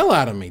just the hell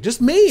out of me.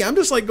 Just me. I'm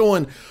just like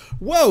going,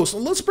 whoa, so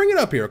let's bring it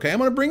up here, okay? I'm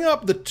going to bring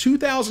up the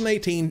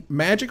 2018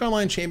 Magic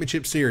Online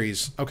Championship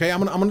Series, okay?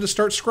 I'm going to just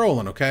start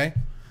scrolling, okay?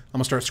 I'm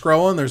going to start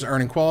scrolling. There's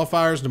earning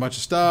qualifiers and a bunch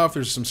of stuff.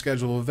 There's some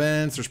scheduled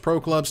events. There's pro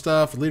club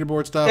stuff,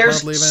 leaderboard stuff,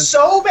 monthly There's events.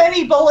 so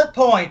many bullet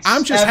points.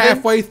 I'm just Evan.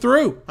 halfway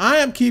through.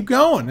 Keep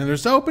going. And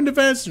there's open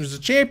events. There's a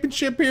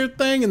championship here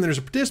thing, and there's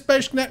a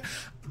participation net.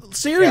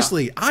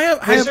 Seriously, I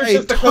have Wizards a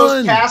of the Coast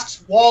ton.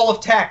 casts wall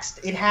of text.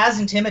 It has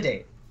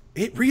intimidate.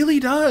 It really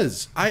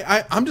does.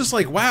 I'm just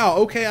like, wow,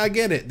 okay, I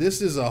get it.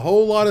 This is a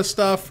whole lot of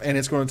stuff, and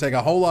it's going to take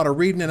a whole lot of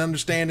reading and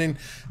understanding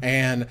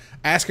and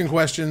asking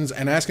questions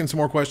and asking some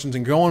more questions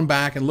and going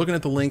back and looking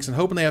at the links and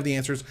hoping they have the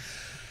answers.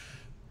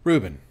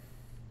 Ruben,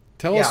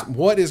 tell us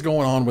what is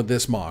going on with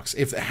this MOX.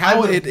 It's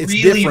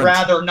really different.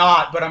 Rather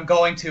not, but I'm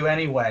going to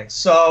anyway.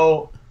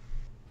 So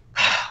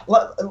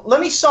let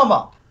me sum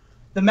up.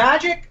 The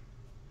Magic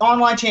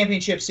Online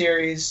Championship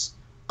Series,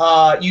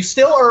 you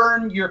still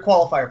earn your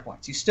qualifier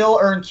points. You still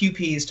earn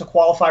QPs to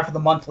qualify for the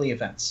monthly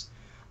events.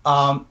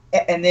 And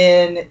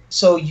then,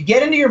 so you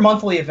get into your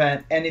monthly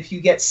event, and if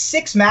you get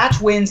 6 match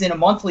wins in a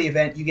monthly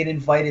event, you get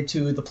invited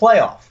to the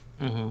playoff.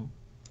 Mm-hmm.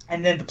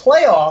 And then the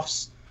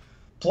playoffs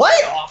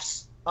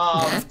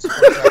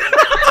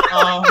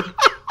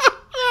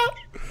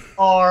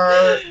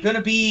are going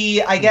to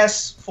be, I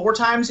guess, 4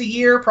 times a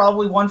year,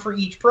 probably one for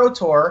each Pro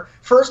Tour.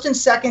 First and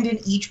second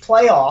in each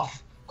playoff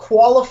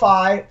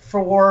qualify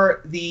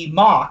for the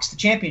MOX, the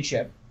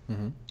championship.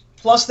 Mm-hmm.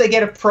 Plus they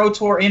get a Pro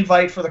Tour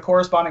invite for the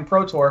corresponding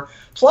Pro Tour.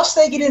 Plus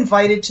they get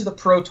invited to the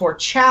Pro Tour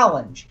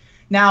Challenge.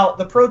 Now,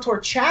 the Pro Tour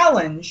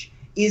Challenge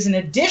is an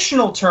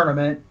additional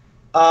tournament,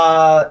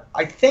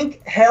 I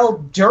think,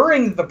 held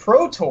during the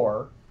Pro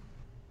Tour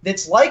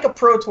that's like a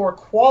Pro Tour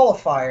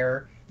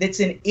qualifier that's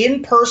an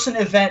in-person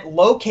event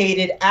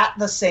located at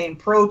the same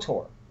Pro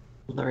Tour.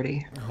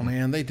 Lordy. Oh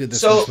man, they did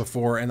this once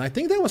before, and I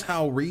think that was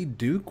how Reed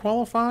Duke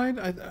qualified.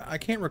 I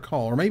can't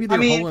recall, or maybe they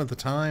were holding at the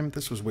time.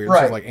 This was weird.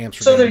 Right. This was like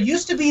Amsterdam. So there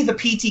used to be the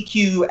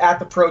PTQ at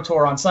the Pro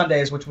Tour on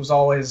Sundays, which was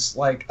always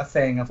like a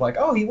thing of like,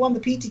 oh, he won the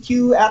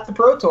PTQ at the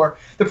Pro Tour.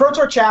 The Pro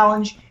Tour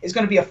Challenge is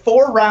going to be a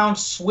 4-round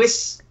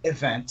Swiss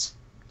event,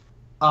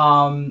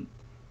 and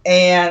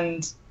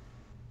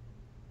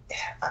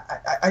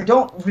I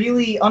don't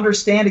really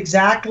understand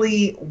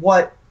exactly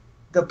what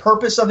the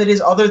purpose of it is,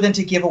 other than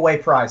to give away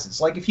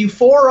prizes. Like if you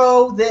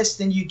 4-0 this,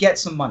 then you get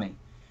some money,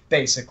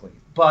 basically.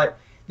 But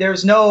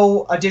there's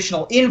no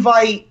additional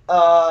invite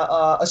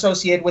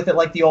associated with it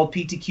like the old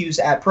PTQs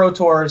at Pro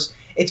Tours.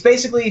 It's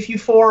basically if you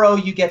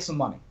 4-0, you get some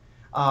money.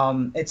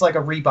 It's like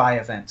a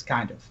rebuy event,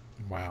 kind of.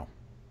 Wow.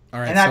 All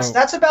right. And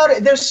that's about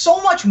it. There's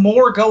so much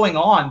more going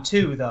on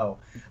too, though.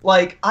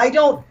 Like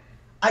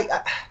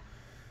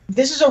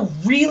this is a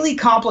really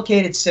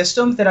complicated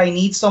system that I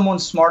need someone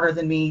smarter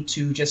than me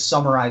to just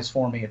summarize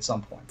for me at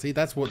some point. See,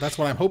 that's what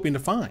I'm hoping to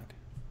find.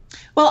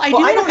 Well, I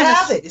don't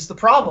have it. Is the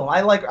problem?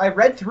 I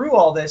read through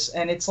all this,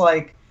 and it's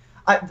like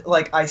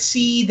I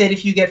see that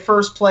if you get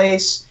first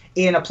place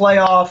in a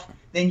playoff,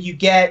 then you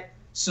get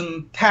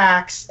some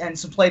packs and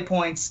some play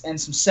points and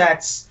some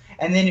sets,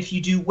 and then if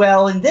you do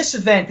well in this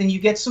event, then you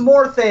get some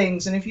more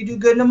things, and if you do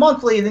good in a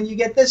monthly, then you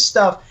get this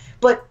stuff.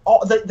 But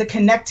all the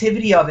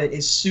connectivity of it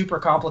is super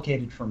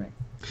complicated for me.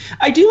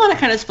 I do want to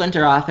kind of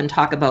splinter off and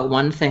talk about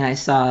one thing I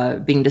saw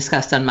being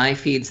discussed on my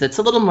feeds that's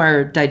a little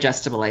more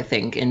digestible, I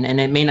think, and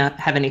it may not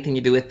have anything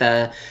to do with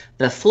the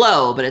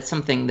flow, but it's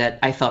something that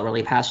I felt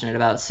really passionate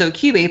about. So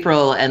Cube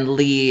April and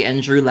Lee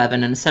and Drew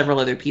Levin and several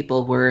other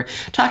people were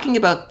talking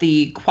about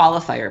the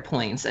qualifier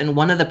points, and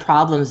one of the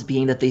problems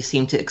being that they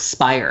seem to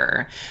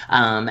expire.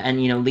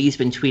 And, you know, Lee's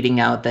been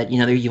tweeting out that, you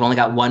know, you've only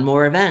got one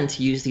more event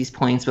to use these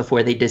points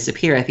before they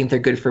disappear. I think they're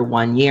good for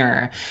 1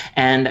 year.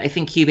 And I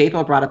think Cube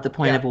April brought up the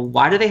point of, well,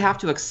 why do they have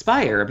to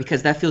expire?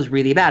 Because that feels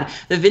really bad.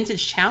 The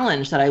Vintage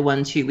Challenge that I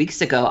won 2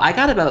 weeks ago, I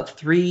got about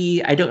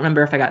 3, I don't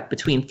remember if I got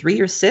between 3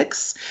 or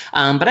 6,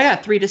 but I got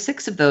 3 to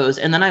 6 of those,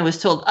 and then I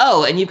was told,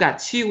 oh, and you've got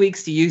 2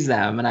 weeks to use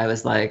them, and I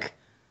was like,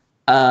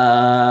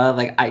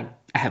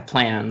 I have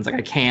plans, like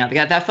I can't.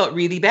 That felt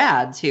really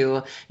bad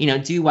to, you know,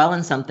 do well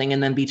in something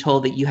and then be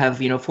told that you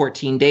have, you know,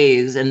 14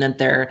 days and that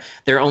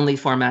they're only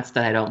formats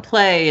that I don't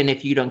play, and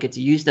if you don't get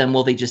to use them,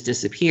 well, they just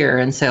disappear.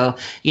 And so,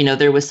 you know,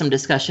 there was some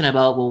discussion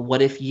about, well,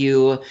 what if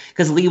you,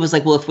 because Lee was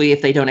like, well,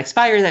 if they don't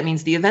expire, that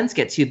means the events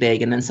get too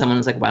big. And then someone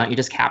was like, why don't you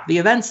just cap the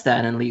events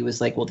then? And Lee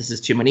was like, well, this is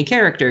too many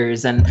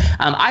characters. And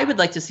I would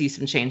like to see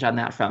some change on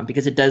that front,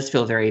 because it does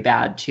feel very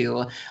bad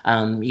to,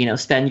 you know,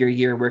 spend your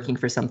year working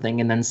for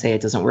something and then say it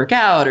doesn't work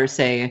out, or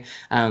say,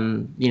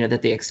 you know,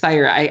 that they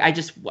expire.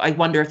 I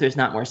wonder if there's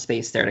not more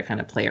space there to kind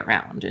of play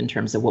around in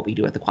terms of what we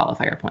do with the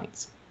qualifier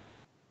points.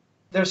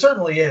 There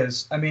certainly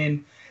is. I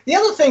mean, the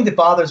other thing that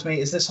bothers me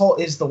is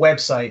the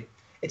website.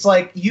 It's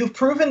like, you've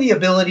proven the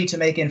ability to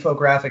make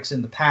infographics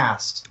in the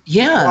past.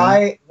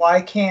 Yeah.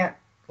 Why can't,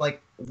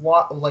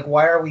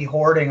 why are we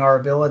hoarding our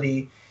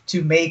ability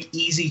to make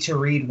easy to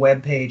read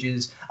web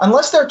pages,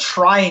 unless they're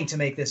trying to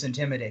make this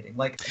intimidating?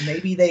 Like,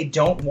 maybe they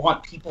don't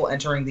want people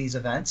entering these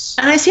events.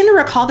 And I seem to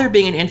recall there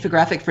being an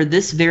infographic for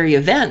this very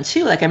event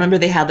too. Like, I remember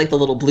they had like the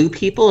little blue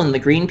people and the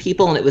green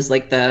people, and it was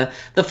like the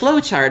flow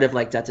chart of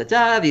like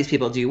these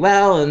people do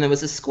well, and there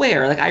was a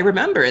square. Like, I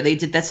remember they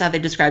did, that's how they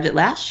described it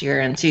last year,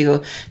 and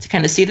to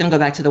kind of see them go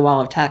back to the wall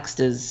of text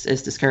is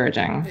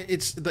discouraging.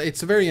 It's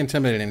very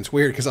intimidating. It's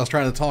weird because I was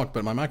trying to talk,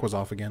 but my mic was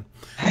off again.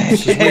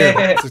 It's just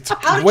weird.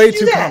 It's way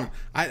too common.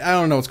 I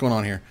don't know what's going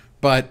on here,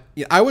 but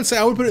I would say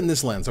I would put it in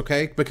this lens,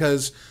 okay?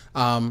 Because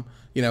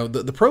you know,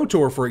 the Pro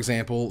Tour, for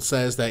example,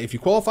 says that if you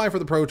qualify for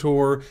the Pro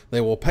Tour,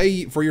 they will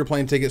pay for your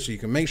plane ticket so you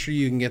can make sure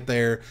you can get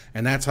there,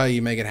 and that's how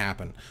you make it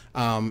happen.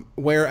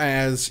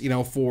 Whereas, you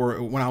know,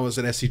 for when I was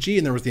at SCG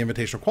and there was the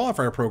Invitational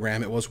Qualifier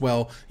program, it was,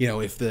 well, you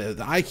know, if the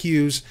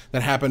IQs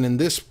that happen in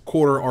this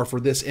quarter are for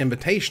this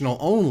Invitational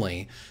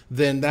only,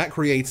 then that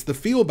creates the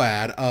feel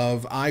bad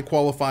of, I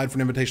qualified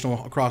for an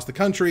Invitational across the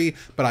country,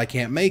 but I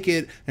can't make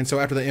it, and so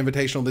after the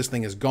Invitational, this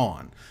thing is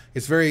gone.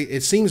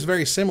 It seems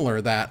very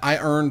similar that I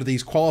earned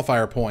these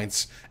qualifier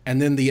points,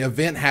 and then the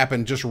event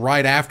happened just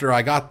right after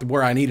I got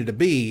where I needed to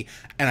be,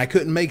 and I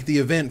couldn't make the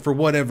event for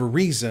whatever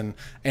reason,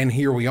 and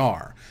here we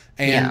are.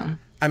 And yeah.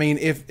 I mean,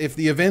 if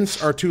the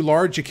events are too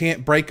large, you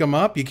can't break them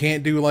up. You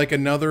can't do like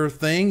another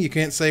thing. You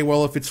can't say,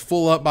 well, if it's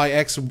full up by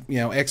X, you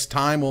know, X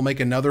time, we'll make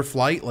another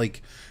flight.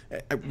 Like,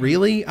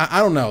 really? I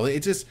don't know.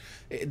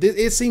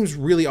 It seems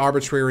really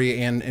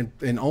arbitrary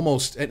and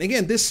almost, and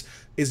again, this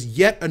is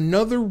yet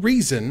another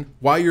reason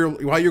why you're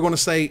going to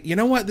say, you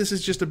know what, this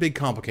is just a big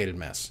complicated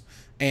mess.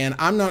 And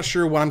I'm not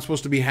sure what I'm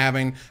supposed to be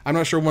having. I'm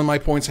not sure when my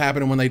points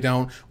happen and when they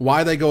don't,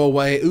 why they go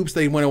away. Oops,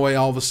 they went away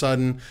all of a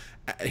sudden.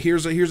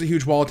 Here's a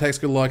huge wall of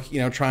text. Good luck,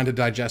 you know, trying to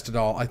digest it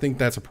all. I think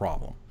that's a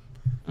problem.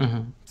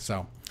 Mm-hmm.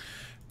 So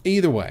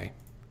either way,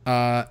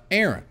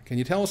 Aaron, can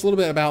you tell us a little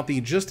bit about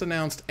the just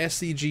announced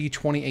SCG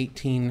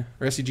 2018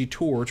 or SCG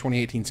Tour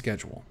 2018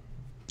 schedule?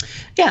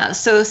 Yeah,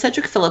 so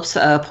Cedric Phillips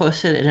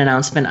posted an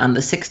announcement on the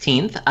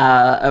 16th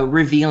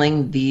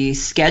revealing the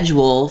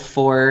schedule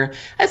for,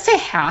 I'd say,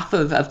 half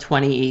of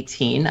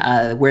 2018,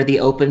 where the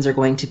opens are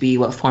going to be,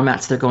 what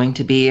formats they're going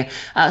to be.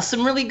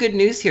 Some really good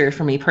news here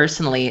for me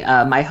personally.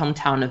 My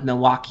hometown of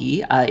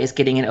Milwaukee is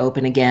getting an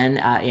open again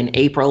in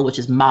April, which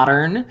is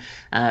Modern,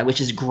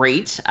 which is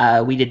great.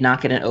 We did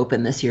not get an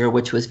open this year,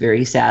 which was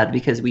very sad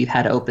because we've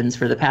had opens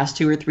for the past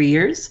 2 or 3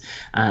 years.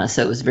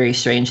 So it was very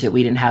strange that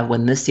we didn't have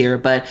one this year,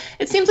 but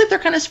it seems like they're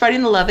kind of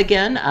spreading the love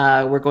again.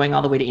 We're going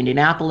all the way to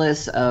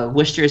Indianapolis.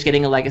 Worcester is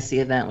getting a legacy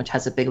event, which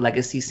has a big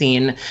legacy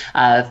scene.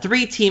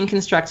 3 team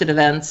constructed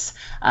events.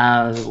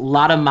 A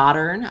lot of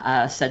Modern.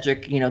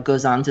 Cedric, you know,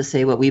 goes on to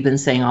say what we've been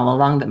saying all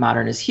along, that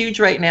Modern is huge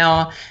right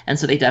now, and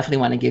so they definitely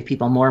want to give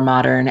people more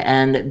Modern.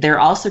 And they're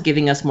also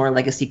giving us more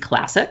legacy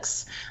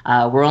classics.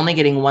 We're only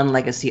getting 1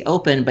 legacy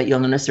open, but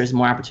you'll notice there's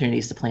more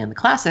opportunities to play in the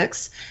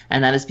classics,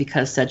 and that is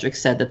because Cedric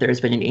said that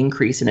there's been an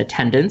increase in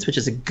attendance, which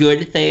is a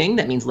good thing.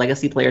 That means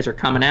legacy players are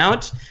coming out.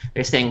 out.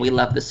 They're saying, we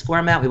love this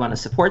format. We want to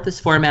support this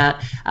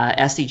format.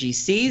 SCG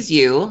sees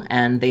you,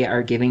 and they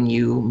are giving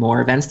you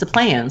more events to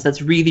play in. So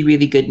that's really,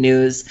 really good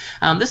news.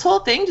 This whole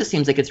thing just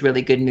seems like it's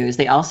really good news.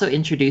 They also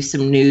introduced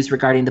some news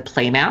regarding the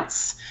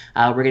playmats.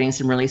 We're getting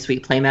some really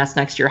sweet playmats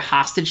next year.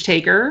 Hostage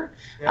Taker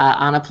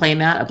on a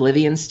playmat,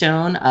 Oblivion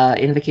Stone,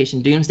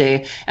 Invocation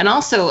Doomsday. And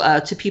also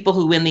to people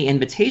who win the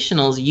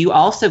invitationals, you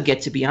also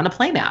get to be on a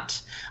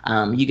playmat.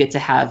 You get to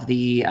have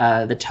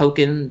the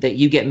token that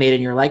you get made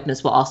in your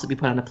likeness will also be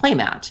put on a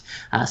playmat.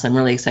 So I'm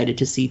really excited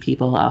to see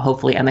people.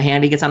 Hopefully Emma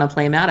Handy gets on a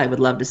playmat. I would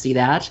love to see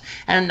that.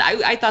 And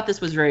I thought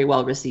this was very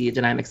well received,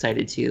 and I'm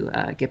excited to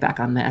get back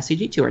on the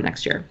SCG Tour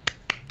next year.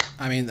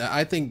 I mean,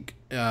 I think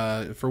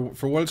for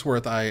what it's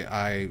worth,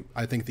 I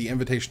think the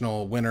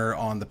invitational winner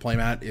on the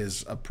playmat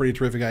is a pretty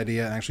terrific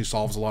idea and actually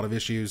solves a lot of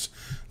issues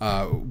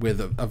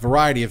with a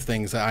variety of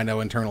things that I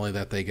know internally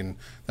that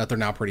they're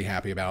now pretty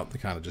happy about. To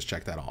kind of just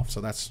check that off. So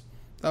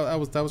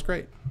that was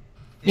great.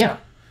 Yeah.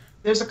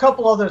 There's a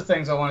couple other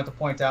things I wanted to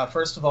point out.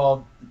 First of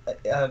all,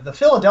 the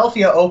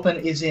Philadelphia Open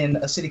is in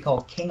a city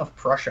called King of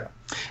Prussia.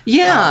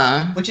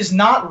 Yeah. Which is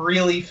not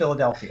really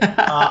Philadelphia.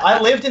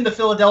 I lived in the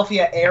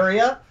Philadelphia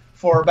area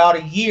for about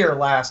a year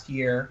last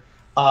year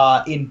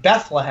in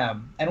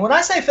Bethlehem. And when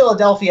I say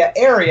Philadelphia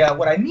area,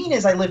 what I mean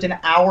is I lived an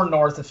hour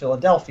north of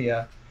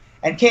Philadelphia,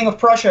 and King of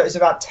Prussia is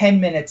about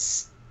 10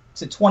 minutes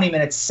to 20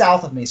 minutes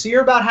south of me. So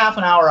you're about half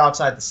an hour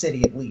outside the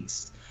city at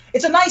least.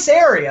 It's a nice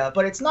area,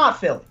 but it's not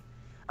Philly.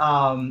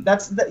 It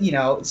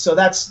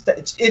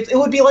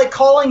would be like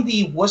calling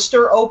the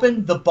Worcester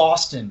Open the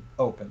Boston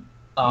Open.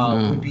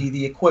 Would be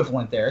the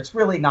equivalent there. It's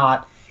really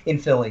not in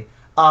Philly.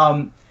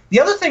 The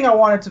other thing I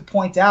wanted to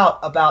point out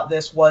about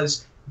this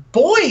was,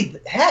 boy,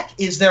 heck,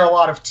 is there a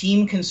lot of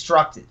team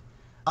constructed.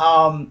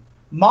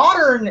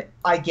 Modern,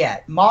 I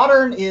get.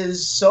 Modern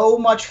is so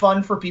much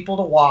fun for people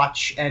to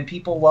watch, and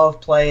people love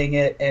playing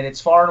it, and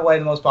it's far and away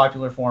the most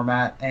popular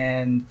format,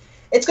 and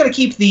it's going to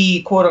keep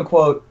the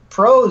quote-unquote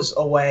pros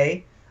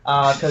away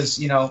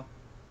because,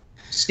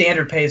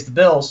 Standard pays the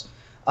bills,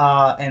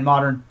 and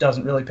Modern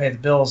doesn't really pay the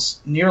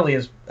bills nearly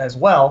as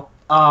well.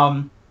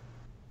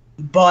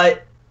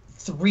 But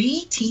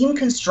 3 team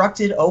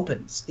constructed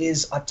opens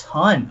is a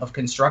ton of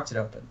constructed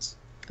opens.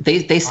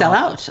 They sell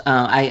out.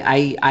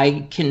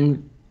 I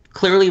can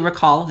clearly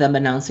recall them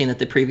announcing that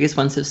the previous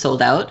ones have sold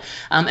out,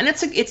 and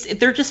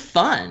they're just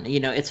fun.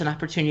 It's an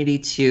opportunity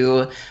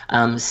to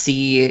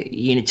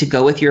see, to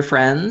go with your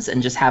friends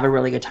and just have a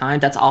really good time.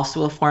 That's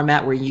also a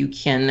format where you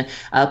can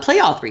play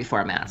all 3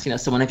 formats.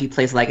 So one of you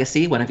plays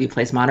Legacy, one of you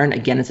plays Modern.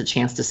 Again, it's a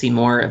chance to see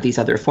more of these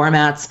other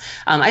formats.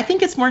 I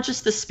think it's more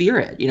just the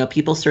spirit.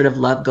 People sort of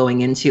love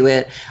going into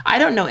it. I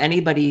don't know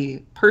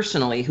anybody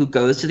personally who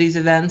goes to these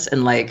events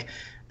and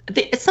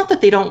it's not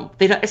that they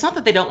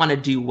don't want to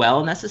do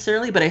well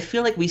necessarily, but I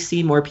feel like we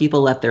see more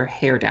people let their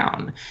hair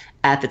down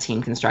at the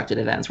team constructed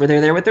events where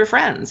they're there with their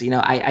friends.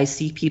 I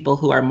see people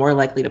who are more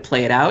likely to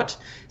play it out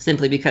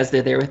simply because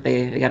they're there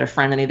they got a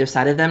friend on either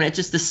side of them. And it's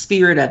just the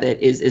spirit of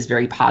it is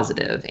very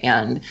positive.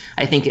 And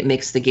I think it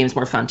makes the games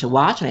more fun to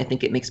watch. And I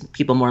think it makes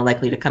people more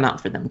likely to come out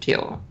for them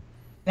too.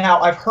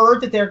 Now, I've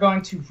heard that they're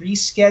going to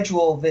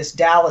reschedule this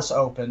Dallas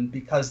Open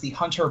because the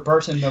Hunter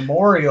Burton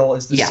Memorial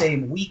is the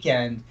same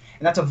weekend.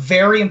 And that's a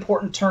very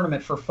important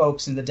tournament for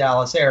folks in the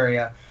Dallas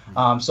area.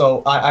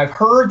 So I've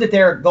heard that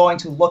they're going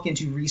to look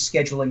into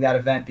rescheduling that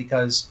event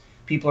because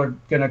people are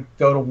going to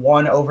go to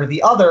one over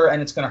the other,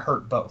 and it's going to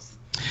hurt both.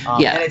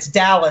 And it's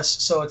Dallas,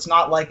 so it's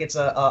not like it's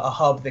a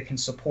hub that can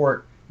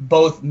support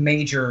both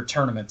major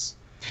tournaments.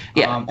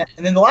 And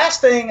then the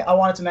last thing I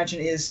wanted to mention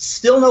is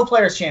still no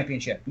Players'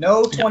 Championship.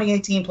 No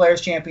 2018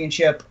 Players'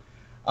 Championship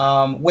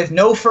with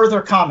no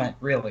further comment,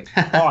 really,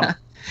 on it.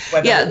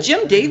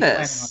 Jim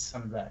Davis.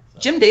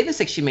 Jim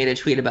Davis actually made a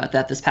tweet about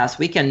that this past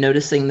weekend,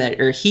 noticing that,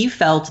 or he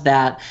felt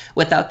that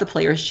without the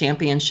Players'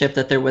 Championship,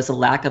 that there was a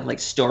lack of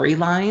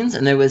storylines,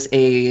 and there was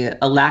a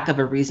lack of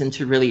a reason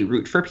to really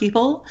root for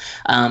people.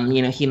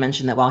 He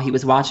mentioned that while he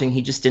was watching,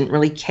 he just didn't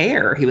really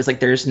care. He was like,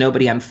 "There's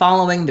nobody I'm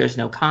following. There's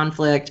no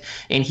conflict,"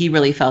 and he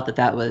really felt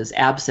that was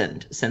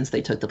absent since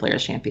they took the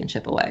Players'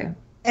 Championship away.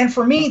 And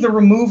for me, the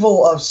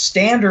removal of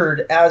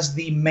Standard as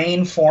the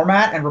main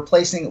format and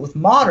replacing it with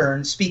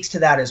Modern speaks to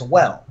that as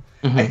well.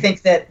 Mm-hmm. I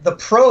think that the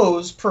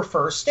pros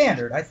prefer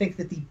Standard. I think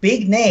that the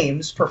big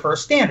names prefer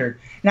Standard.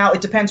 Now,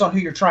 it depends on who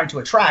you're trying to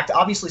attract.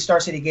 Obviously,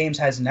 Star City Games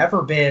has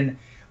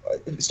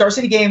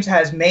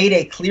made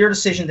a clear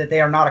decision that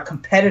they are not a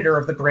competitor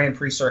of the Grand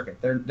Prix circuit.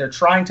 They're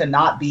trying to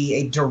not be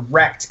a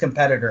direct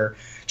competitor.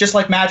 Just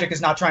like Magic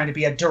is not trying to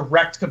be a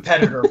direct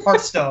competitor of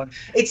Hearthstone.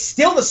 It's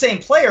still the same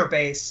player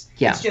base.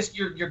 Yeah. It's just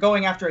you're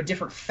going after a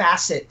different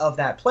facet of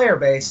that player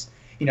base.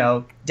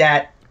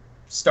 That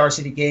Star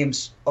City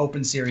Games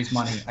Open Series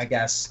money, I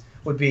guess,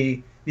 would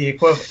be the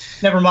equivalent.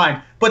 Never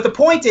mind. But the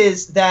point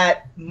is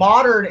that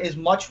Modern is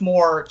much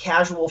more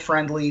casual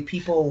friendly.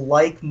 People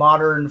like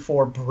Modern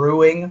for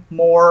brewing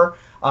more,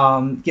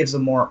 gives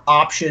them more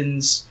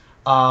options.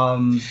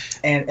 and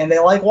they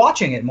like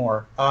watching it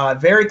more.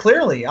 Very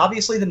clearly,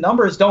 obviously, the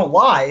numbers don't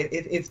lie.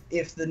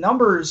 If the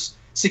numbers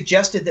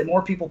suggested that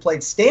more people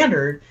played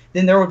Standard,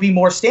 then there would be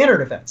more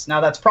Standard events.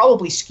 Now, that's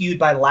probably skewed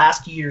by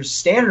last year's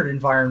Standard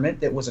environment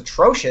that was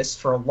atrocious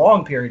for a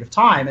long period of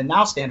time, and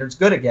now Standard's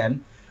good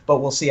again. But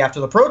we'll see after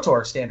the Pro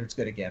Tour, Standard's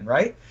good again,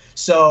 right?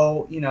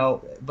 So,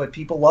 but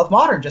people love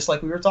Modern, just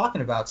like we were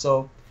talking about.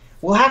 So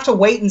we'll have to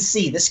wait and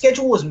see. The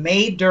schedule was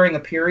made during a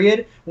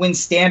period when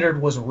Standard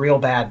was real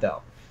bad,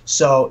 though.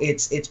 So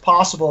it's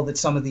possible that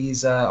some of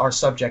these are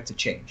subject to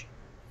change.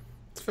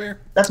 It's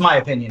fair. That's my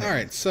opinion. All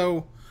right,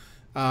 so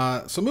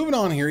moving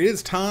on here, it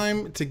is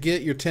time to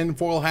get your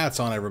tinfoil hats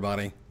on,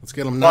 everybody. Let's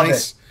get them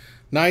nice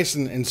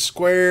and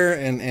square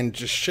and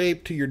just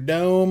shaped to your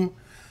dome.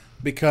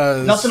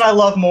 Because nothing I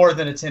love more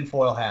than a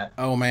tinfoil hat.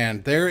 Oh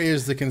man, there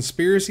is the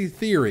conspiracy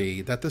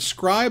theory that the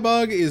Scry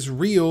Bug is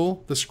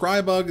real, the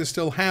Scry Bug is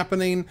still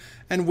happening,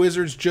 and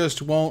Wizards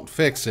just won't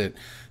fix it.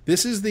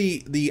 This is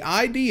the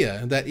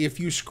idea that if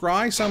you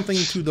scry something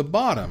to the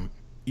bottom,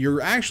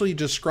 you're actually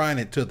just scrying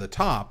it to the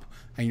top,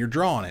 and you're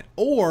drawing it.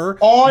 Or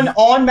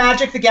on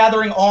Magic the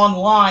Gathering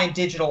Online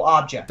digital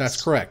objects. That's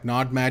correct.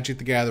 Not Magic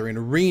the Gathering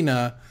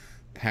Arena,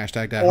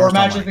 hashtag that. Or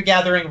Magic the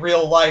Gathering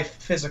real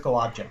life physical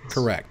objects.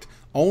 Correct.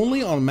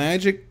 Only on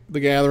Magic the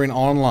Gathering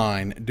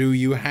Online do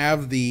you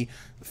have the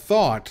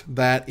thought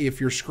that if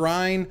you're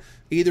scrying,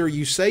 either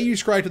you say you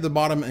scry to the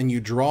bottom and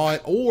you draw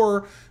it,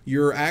 or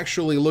you're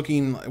actually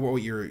looking. Well,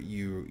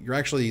 you're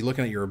actually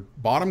looking at your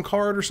bottom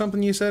card or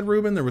something. You said,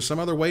 Ruben, there was some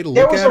other way to look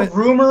at it. There was a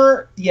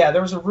rumor. Yeah,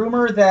 there was a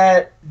rumor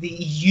that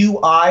the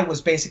UI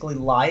was basically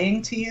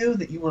lying to you,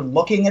 that you were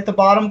looking at the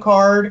bottom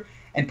card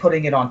and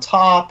putting it on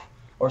top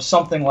or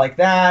something like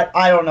that.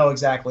 I don't know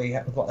exactly.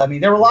 I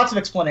mean, there were lots of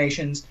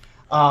explanations.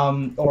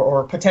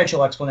 Or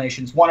potential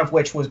explanations, one of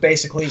which was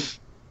basically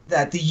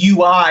that the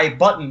UI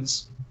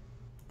buttons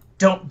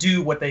don't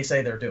do what they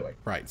say they're doing.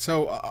 Right.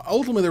 So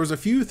ultimately, there was a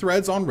few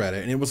threads on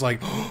Reddit, and it was like,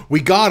 oh, we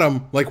got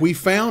him. Like, we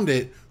found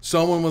it.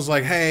 Someone was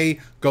like, hey,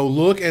 go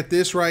look at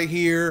this right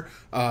here.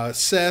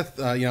 Seth,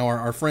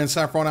 our friend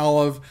Saffron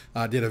Olive,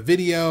 did a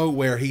video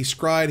where he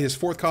scried his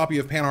 4th copy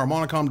of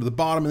Panharmonicon to the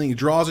bottom, and then he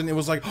draws it, and it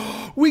was like,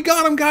 oh, we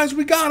got him, guys,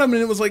 we got him.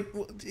 And it was like,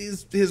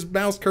 his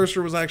mouse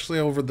cursor was actually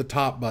over the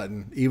top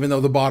button, even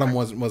though the bottom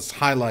was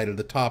highlighted.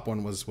 The top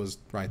one was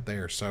right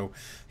there. So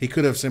he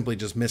could have simply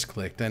just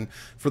misclicked. And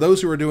for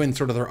those who are doing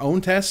sort of their own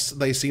tests,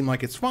 they seem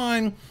like it's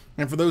fine.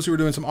 And for those who are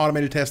doing some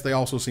automated tests, they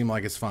also seem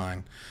like it's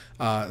fine.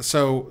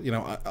 So,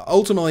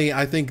 ultimately,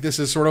 I think this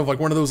is sort of like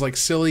one of those like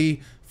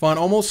silly, fun,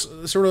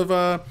 almost sort of,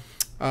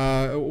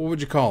 what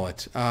would you call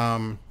it?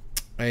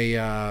 They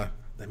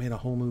made a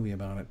whole movie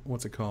about it.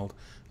 What's it called?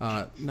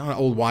 Not an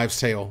old wives'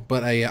 tale,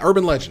 but a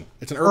urban legend.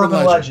 It's an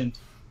urban legend.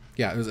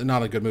 Yeah, it was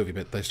not a good movie,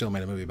 but they still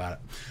made a movie about it.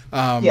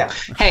 Yeah.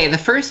 Hey, the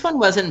first one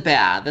wasn't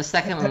bad. The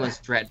second one was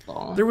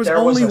dreadful. There was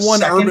only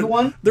one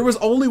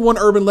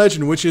urban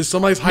legend, which is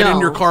somebody's hiding in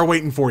your car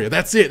waiting for you.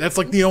 That's it. That's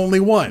like the only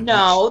one.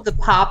 No, the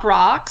Pop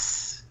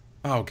Rocks.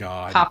 Oh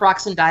God. Pop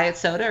Rocks and Diet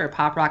Soda, or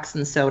Pop Rocks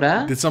and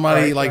Soda. Did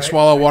somebody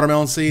swallow a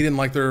watermelon seed and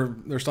like their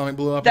stomach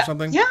blew up or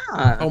something?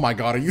 Yeah. Oh my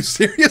God, are you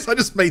serious? I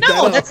just made that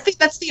up. No,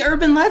 that's the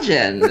urban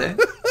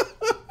legend.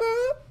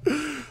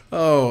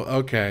 Oh,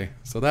 okay.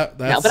 So that's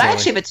no, but I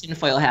actually have a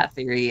tinfoil hat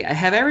theory.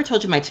 Have I ever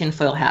told you my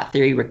tinfoil hat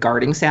theory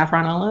regarding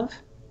Saffron Olive?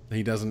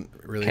 He doesn't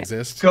really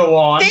exist. Go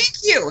on.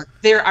 Thank you.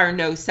 There are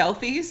no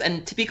selfies.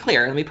 And to be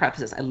clear, let me preface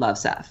this. I love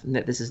Seth.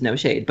 This is no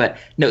shade, but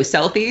no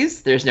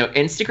selfies. There's no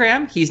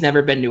Instagram. He's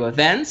never been to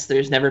events.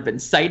 There's never been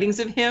sightings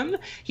of him.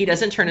 He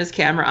doesn't turn his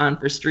camera on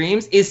for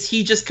streams. Is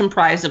he just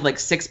comprised of like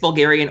 6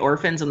 Bulgarian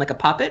orphans and like a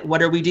puppet?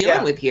 What are we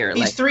dealing with here?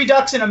 He's 3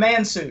 ducks in a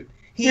man suit.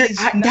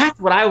 That's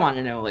what I want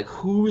to know. Like,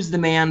 who's the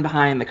man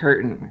behind the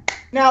curtain?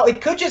 Now,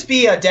 it could just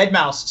be a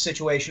deadmau5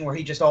 situation where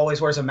he just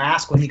always wears a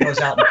mask when he goes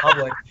out in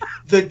public.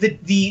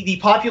 The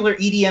popular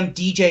EDM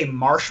DJ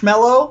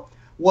Marshmello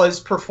was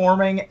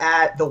performing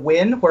at the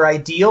Wynn where I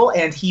deal,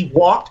 and he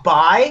walked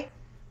by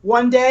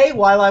one day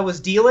while I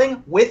was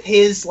dealing with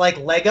his like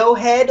Lego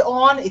head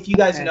on. If you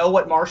guys know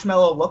what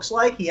Marshmello looks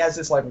like, he has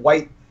this like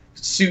white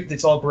suit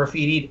that's all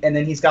graffitied, and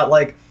then he's got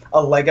like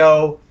a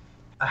Lego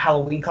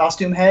Halloween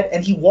costume head,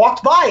 and he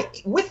walked by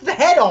with the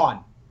head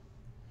on.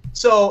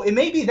 So it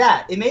may be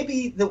that. It may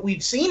be that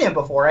we've seen him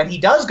before, and he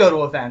does go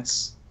to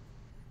events,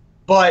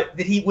 but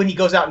that when he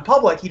goes out in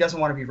public, he doesn't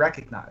want to be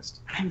recognized.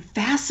 I'm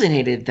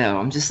fascinated, though.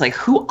 I'm just like,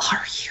 who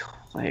are you?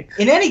 Like,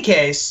 in any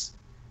case,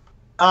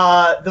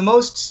 the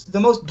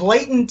most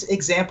blatant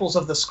examples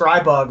of the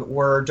Scry Bug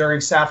were during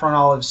Saffron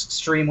Olive's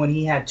stream when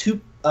he had 2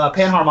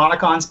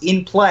 Panharmonicons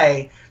in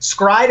play,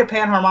 scried a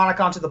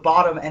Panharmonicon to the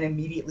bottom, and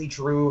immediately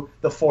drew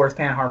the 4th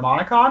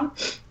Panharmonicon.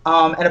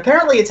 And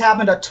apparently it's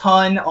happened a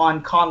ton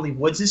on Conley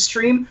Woods'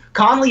 stream.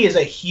 Conley is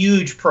a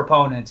huge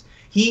proponent.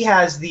 He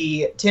has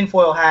the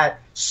tinfoil hat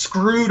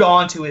screwed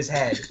onto his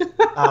head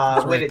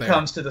when it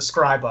comes to the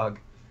Scry Bug.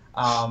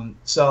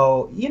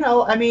 So,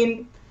 I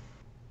mean,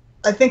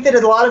 I think that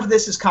a lot of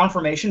this is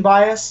confirmation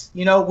bias.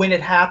 You know, when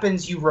it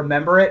happens, you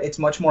remember it. It's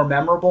much more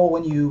memorable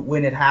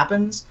when it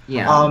happens.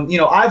 Yeah. You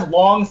know, I've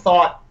long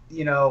thought,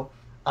 you know,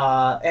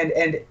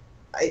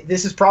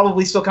 this is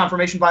probably still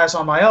confirmation bias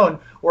on my own,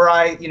 where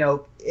I, you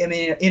know, am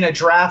in a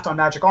draft on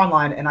Magic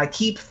Online and I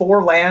keep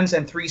 4 lands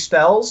and 3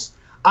 spells.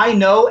 I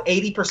know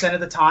 80% of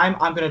the time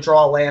I'm going to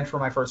draw a land for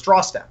my first draw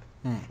step.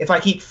 If I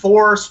keep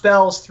 4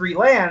 spells, 3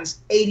 lands,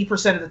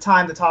 80% of the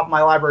time the top of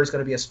my library is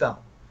going to be a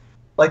spell.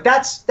 Like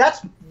that's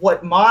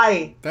what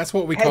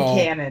we call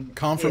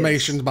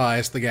confirmation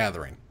bias the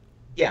gathering.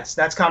 Yes,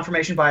 that's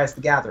confirmation bias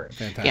the gathering.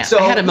 Fantastic. Yeah, so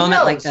I had a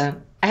moment like that.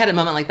 I had a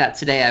moment like that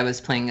today. I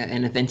was playing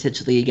in a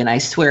vintage league, and I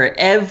swear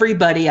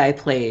everybody I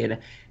played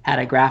had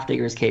a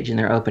Grafdigger's Cage in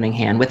their opening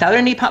hand without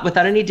any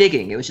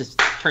digging. It was just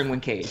turn 1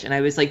 cage. And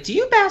I was like, do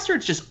you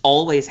bastards just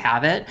always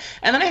have it?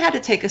 And then I had to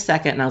take a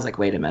second, and I was like,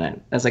 wait a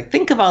minute. I was like,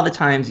 think of all the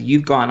times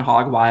you've gone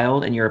hog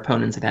wild and your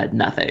opponents have had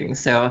nothing.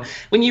 So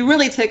when you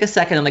really take a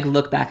second and like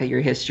look back at your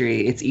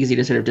history, it's easy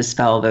to sort of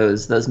dispel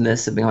those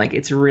myths of being like,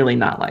 it's really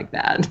not like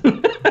that.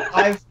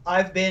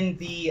 I've been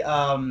the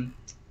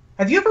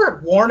have you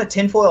ever worn a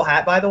tinfoil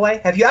hat, by the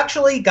way? Have you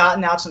actually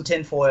gotten out some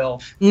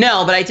tinfoil?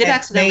 No, but I did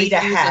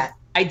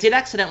I did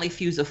accidentally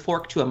fuse a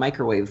fork to a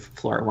microwave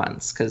floor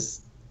once,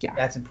 because, yeah.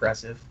 That's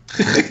impressive.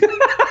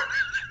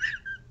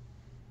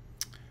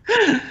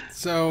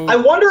 So I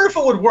wonder if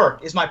it would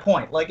work, is my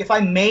point. Like, if I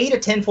made a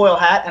tinfoil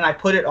hat and I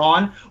put it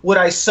on, would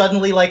I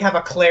suddenly, like, have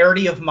a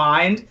clarity of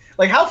mind?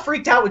 Like, how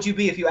freaked out would you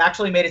be if you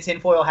actually made a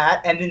tinfoil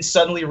hat and then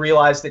suddenly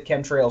realized that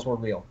chemtrails were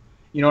real?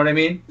 You know what I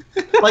mean?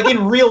 Like,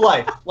 in real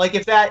life. Like,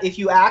 if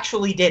you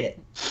actually did it.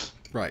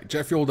 Right.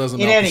 Jet fuel doesn't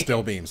melt the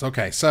still beams.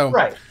 Okay, so...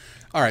 Right.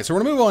 All right, so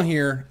we're going to move on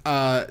here.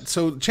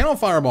 So Channel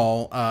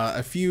Fireball,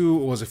 a few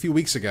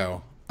weeks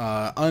ago,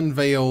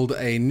 unveiled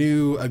a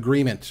new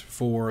agreement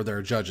for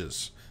their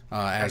judges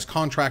as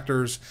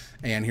contractors,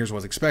 and here's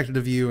what's expected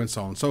of you, and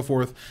so on and so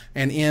forth.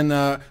 And in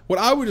what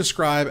I would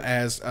describe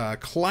as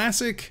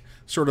classic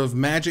sort of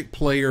Magic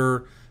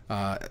player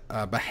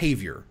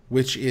behavior,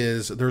 which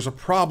is there's a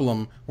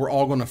problem, we're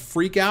all going to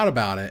freak out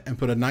about it and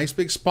put a nice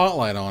big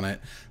spotlight on it,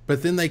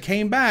 but then they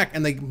came back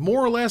and they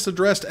more or less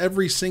addressed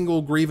every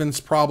single grievance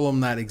problem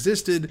that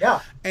existed,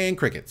 and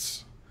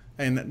crickets,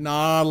 and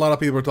not a lot of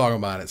people are talking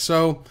about it.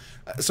 So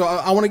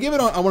I want to give it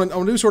on. I want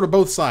to do sort of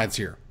both sides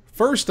here.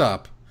 First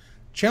up,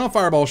 Channel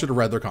Fireball should have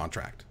read their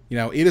contract. You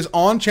know, it is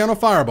on Channel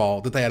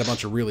Fireball that they had a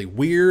bunch of really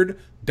weird,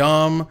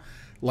 dumb,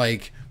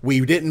 like, we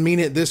didn't mean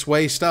it this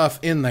way stuff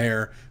in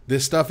there.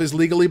 This stuff is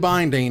legally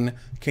binding.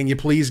 Can you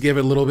please give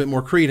it a little bit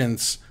more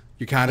credence?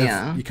 You're kind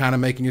of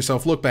making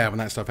yourself look bad when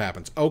that stuff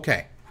happens.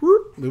 Okay,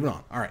 moving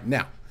on. All right,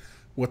 now,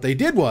 what they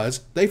did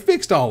was they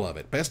fixed all of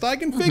it. Best I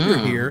can figure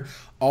here,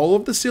 all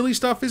of the silly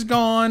stuff is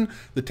gone.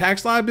 The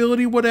tax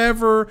liability,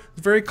 whatever,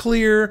 is very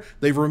clear.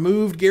 They've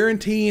removed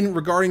guaranteeing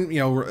regarding,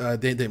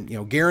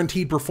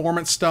 guaranteed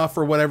performance stuff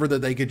or whatever,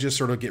 that they could just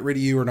sort of get rid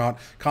of you or not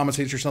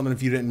compensate you or something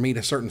if you didn't meet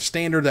a certain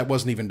standard that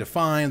wasn't even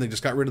defined. They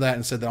just got rid of that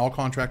and said that all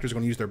contractors are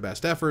going to use their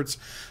best efforts.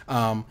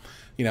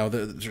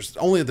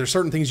 There's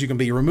certain things you can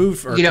be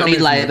removed. Or you don't need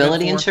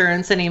liability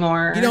insurance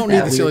anymore. You don't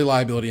need the silly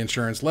liability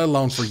insurance, let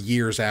alone for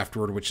years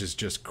afterward, which is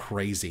just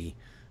crazy.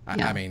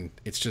 I mean,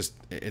 it's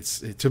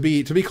to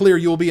be clear,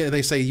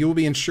 they say you will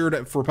be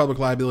insured for public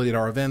liability at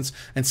our events,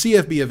 and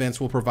CFB events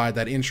will provide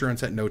that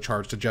insurance at no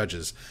charge to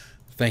judges.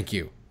 Thank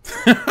you.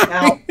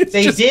 Now,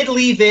 they did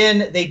leave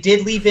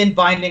in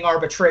binding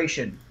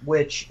arbitration,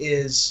 which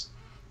is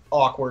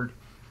awkward.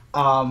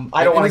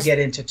 I don't want to get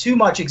into too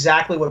much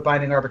exactly what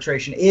binding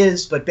arbitration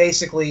is, but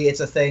basically it's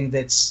a thing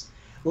that's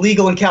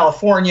legal in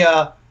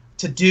California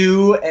to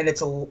do, and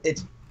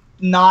it's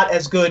not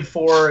as good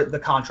for the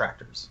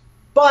contractors.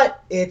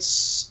 But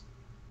it's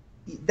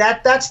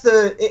not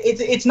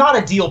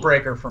a deal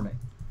breaker for me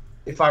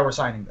if I were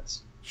signing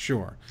this.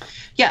 Sure.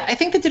 Yeah, I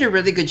think they did a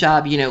really good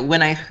job. You know,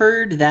 when I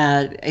heard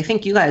that, I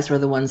think you guys were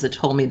the ones that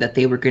told me that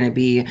they were going to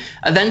be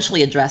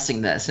eventually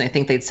addressing this. And I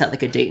think they'd set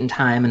like a date and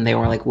time, and they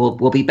were like,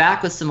 we'll be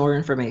back with some more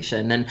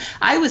information. And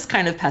I was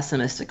kind of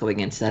pessimistic going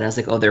into that. I was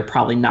like, oh, they're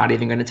probably not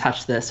even going to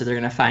touch this, or they're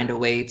going to find a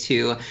way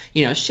to,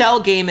 shell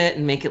game it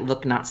and make it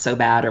look not so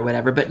bad or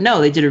whatever. But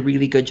no, they did a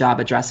really good job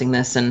addressing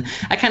this. And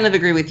I kind of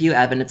agree with you,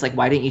 Evan. It's like,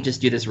 why didn't you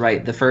just do this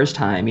right the first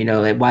time?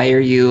 Like, why are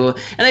you?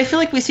 And I feel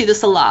like we see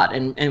this a lot.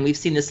 And we've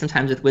seen this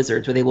sometimes with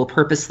Wizards, where they will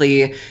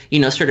purposely,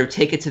 sort of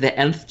take it to the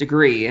nth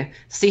degree,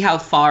 see how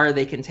far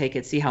they can take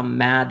it, see how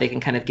mad they can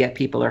kind of get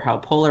people or how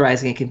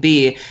polarizing it can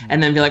be,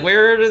 and then be like,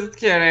 we're just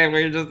kidding,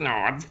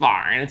 no, it's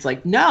fine. It's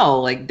like, no,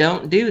 like,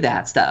 don't do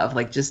that stuff.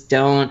 Like, just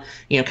don't,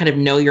 kind of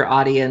know your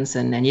audience,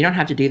 and you don't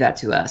have to do that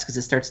to us, because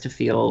it starts to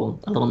feel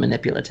a little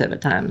manipulative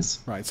at times.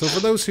 Right. So for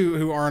those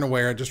who aren't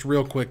aware, just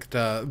real quick,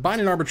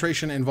 binding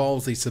arbitration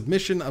involves the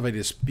submission of a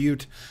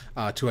dispute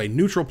to a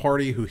neutral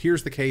party who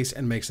hears the case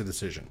and makes a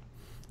decision.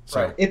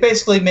 So, right. It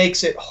basically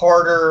makes it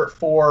harder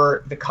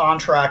for the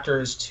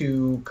contractors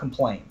to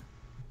complain.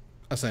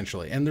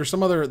 Essentially. And there's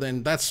some other,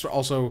 then that's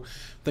also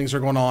things are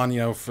going on,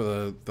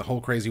 for the whole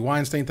crazy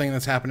Weinstein thing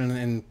that's happening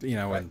in,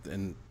 right.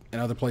 and in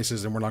other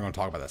places, and we're not going to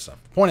talk about that stuff.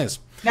 Point is,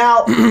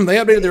 now they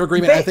updated their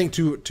agreement, I think,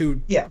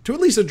 to at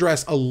least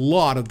address a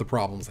lot of the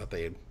problems that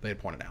they had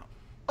pointed out.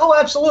 Oh,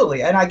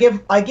 absolutely, and I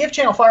give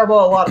Channel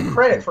Fireball a lot of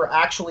credit for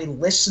actually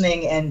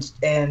listening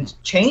and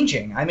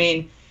changing. I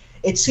mean,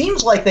 it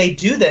seems like they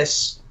do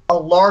this a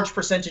large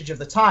percentage of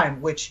the time,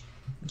 which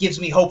gives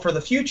me hope for the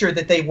future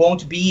that they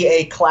won't be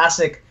a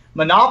classic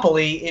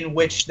monopoly in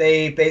which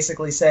they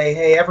basically say,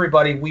 hey,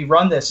 everybody, we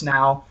run this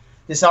now.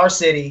 This is our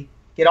city.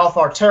 Get off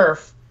our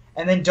turf,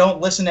 and then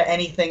don't listen to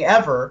anything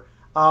ever.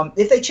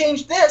 If they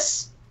change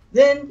this,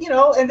 then, you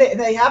know, and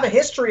they have a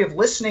history of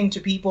listening to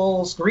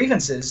people's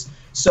grievances,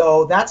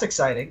 so that's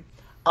exciting.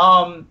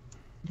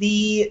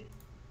 There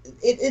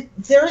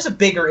is a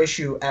bigger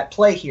issue at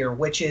play here,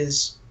 which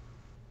is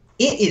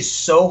it is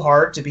so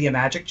hard to be a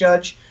Magic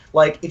judge.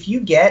 Like, if you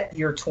get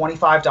your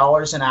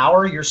 $25 an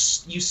hour, you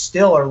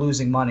still are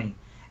losing money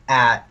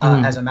at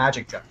as a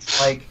Magic judge.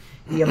 Like,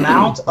 the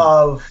amount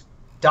of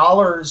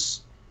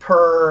dollars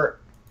per,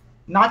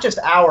 not just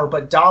hour,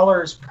 but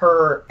dollars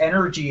per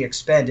energy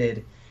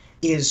expended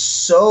is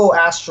so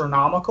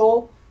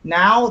astronomical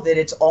now that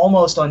it's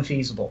almost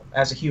unfeasible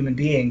as a human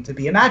being to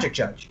be a Magic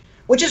judge,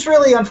 which is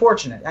really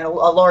unfortunate, and a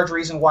large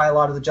reason why a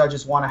lot of the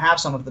judges want to have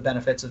some of the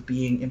benefits of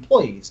being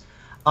employees.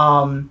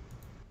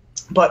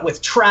 But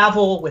with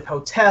travel, with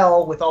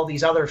hotel, with all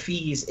these other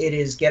fees, it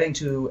is getting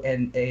to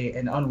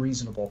an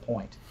unreasonable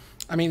point.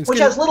 I mean, which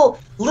has little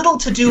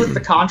to do with the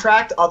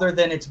contract, other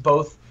than it's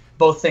both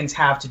things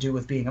have to do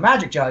with being a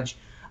Magic judge.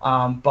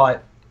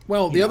 But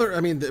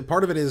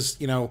part of it is,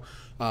 you know,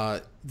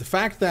 the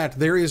fact that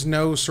there is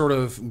no sort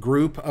of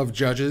group of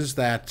judges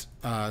that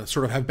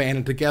sort of have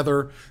banded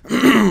together,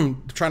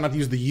 try not to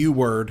use the U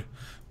word,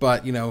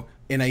 but, you know,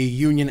 in a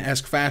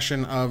union-esque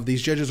fashion of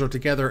these judges are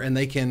together and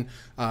they can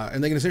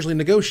essentially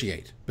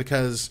negotiate,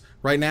 because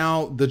right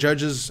now the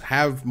judges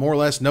have more or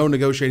less no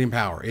negotiating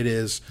power. It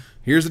is,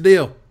 here's the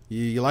deal.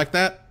 You like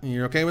that?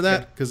 You're okay with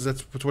that? Because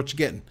that's what you're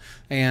getting.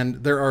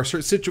 And there are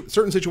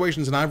certain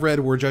situations, and I've read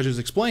where judges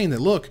explain that,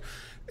 look,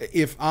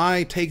 if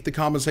I take the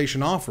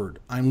compensation offered,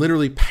 I'm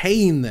literally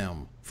paying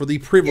them for the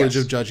privilege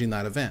of judging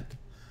that event.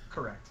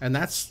 Correct. And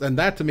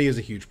that to me is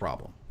a huge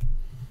problem.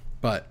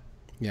 But,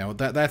 you know,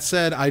 that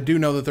said, I do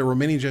know that there were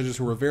many judges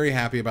who were very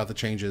happy about the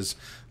changes.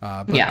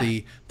 But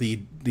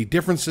the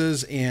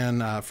differences in,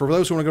 for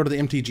those who want to go to the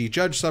MTG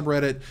Judge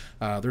subreddit,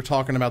 they're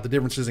talking about the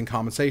differences in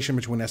compensation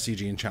between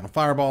SCG and Channel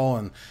Fireball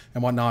and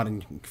whatnot.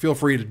 And feel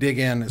free to dig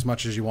in as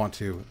much as you want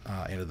to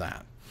into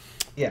that.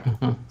 Yeah.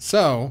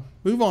 So,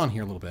 move on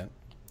here a little bit.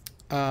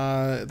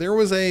 There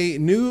was a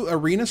new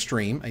arena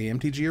stream, a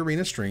MTG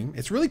arena stream.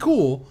 It's really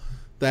cool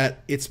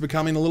that it's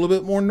becoming a little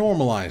bit more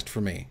normalized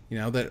for me. You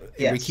know, that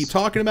we keep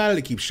talking about it.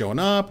 It keeps showing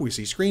up. We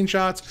see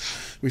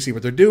screenshots. We see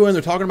what they're doing.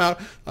 They're talking about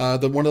one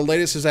of the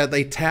latest is that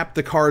they tap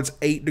the cards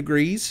 8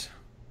 degrees.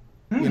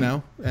 You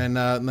know, and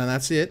then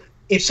that's it.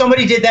 If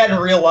somebody did that in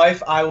real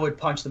life, I would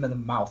punch them in the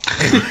mouth.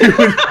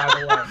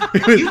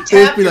 You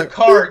tap your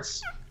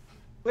cards.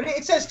 When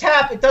it says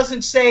tap, it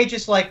doesn't say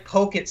just like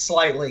poke it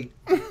slightly.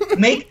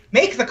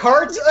 Make the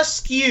cards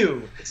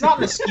askew. It's not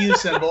an askew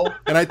symbol.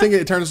 And I think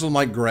it turns them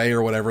like gray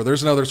or whatever.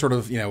 There's another sort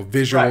of, you know,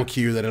 visual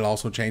cue that it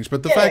also changed.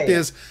 But the fact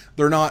is,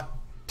 they're not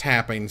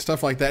tapping,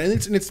 stuff like that, and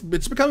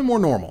it's becoming more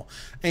normal.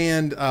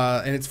 And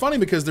it's funny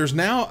because there's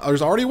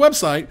already a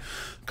website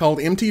called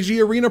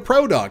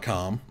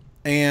MTGArenaPro.com,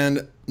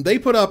 and they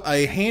put up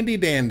a handy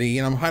dandy,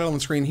 and I'm hiding on the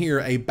screen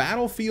here, a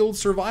battlefield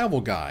survival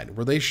guide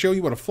where they show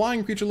you what a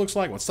flying creature looks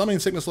like, what summoning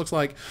sickness looks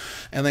like,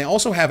 and they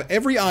also have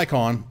every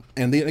icon,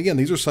 and again,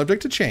 these are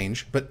subject to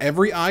change, but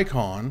every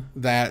icon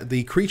that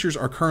the creatures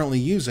are currently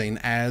using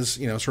as,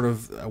 you know, sort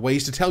of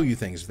ways to tell you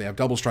things. If they have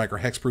double strike or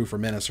hexproof or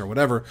menace or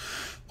whatever,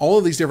 all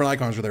of these different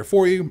icons are there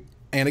for you.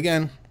 And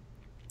again,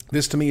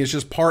 this to me is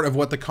just part of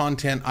what the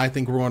content I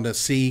think we're going to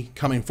see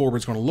coming forward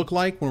is going to look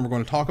like when we're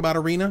going to talk about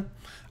Arena.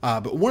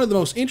 But one of the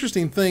most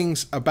interesting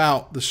things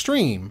about the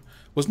stream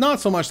was not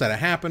so much that it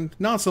happened,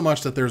 not so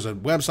much that there's a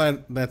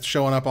website that's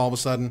showing up all of a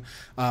sudden,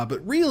 but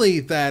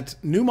really that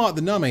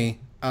NumottheNummy,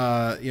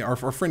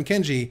 our friend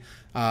Kenji,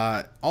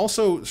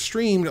 also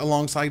streamed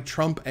alongside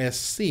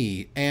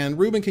TrumpSC. And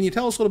Ruben, can you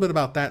tell us a little bit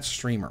about that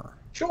streamer?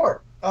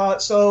 Sure.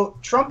 So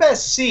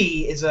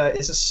TrumpSC is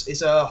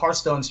a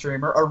Hearthstone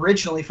streamer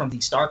originally from the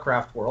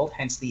StarCraft world,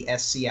 hence the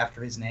SC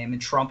after his name, and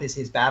Trump is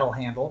his battle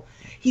handle.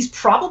 He's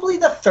probably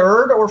the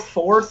third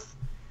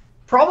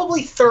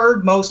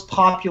most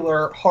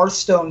popular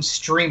Hearthstone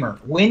streamer.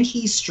 When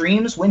he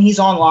streams, when he's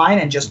online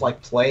and just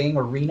like playing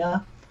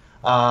Arena,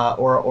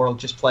 or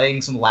just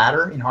playing some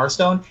ladder in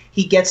Hearthstone,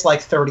 he gets like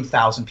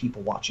 30,000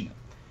 people watching him.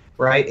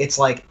 Right? It's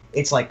like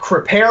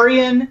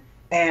Kriparian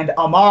and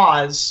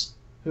Amaz,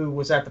 who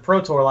was at the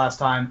Pro Tour last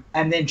time,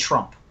 and then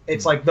Trump.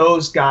 It's like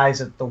those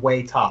guys at the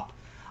way top.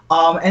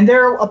 And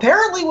there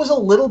apparently was a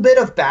little bit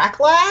of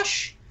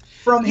backlash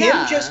from him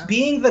just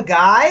being the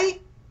guy.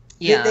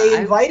 that they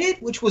invited,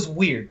 which was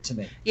weird to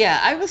me. Yeah,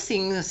 I was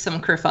seeing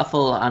some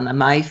kerfuffle on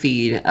my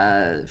feed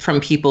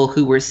from people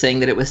who were saying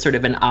that it was sort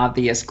of an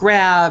obvious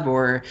grab,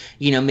 or,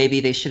 you know, maybe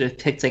they should have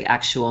picked like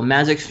actual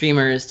Magic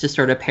streamers to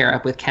sort of pair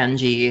up with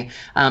Kenji.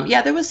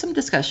 Yeah, there was some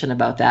discussion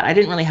about that. I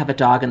didn't really have a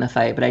dog in the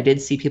fight, but I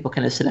did see people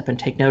kind of sit up and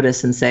take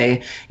notice and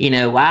say, you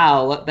know,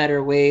 wow, what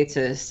better way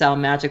to sell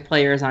Magic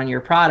players on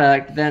your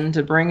product than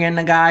to bring in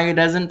a guy who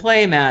doesn't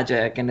play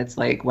Magic? And it's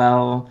like,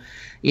 well,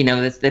 you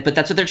know, but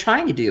that's what they're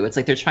trying to do. It's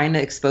like they're trying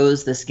to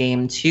expose this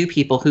game to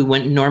people who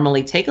wouldn't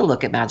normally take a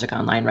look at Magic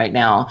Online right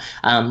now.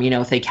 You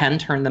know, if they can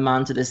turn them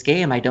on to this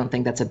game, I don't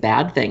think that's a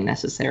bad thing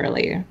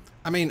necessarily.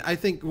 I mean, I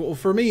think, well,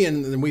 for me,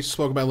 and we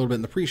spoke about it a little bit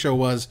in the pre-show,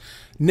 was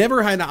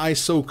never had I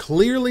so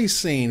clearly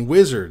seen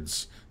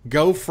Wizards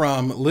go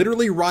from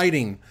literally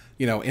writing,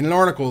 you know, in an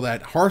article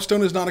that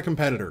Hearthstone is not a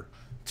competitor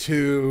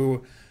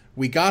to...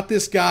 we got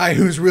this guy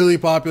who's really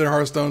popular in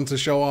Hearthstone to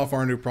show off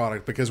our new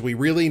product because we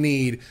really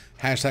need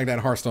hashtag that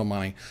Hearthstone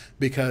money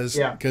because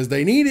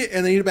they need it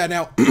and they need it bad.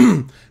 Now,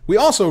 we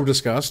also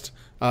discussed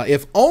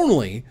if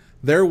only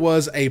there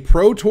was a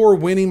Pro Tour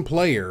winning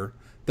player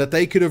that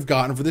they could have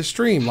gotten for this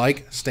stream,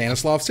 like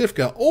Stanislav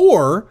Sivka,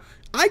 or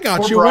I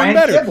got you Brian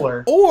one better.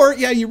 Kibler. Or,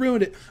 yeah, you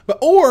ruined it.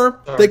 Or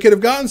they could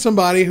have gotten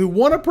somebody who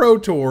won a Pro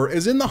Tour,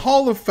 is in the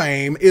Hall of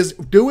Fame, is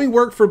doing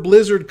work for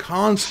Blizzard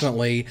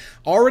constantly,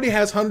 already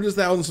has hundreds of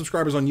thousands of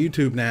subscribers on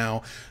YouTube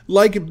now,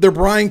 like the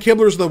Brian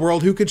Kiblers of the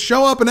world, who could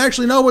show up and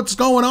actually know what's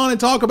going on and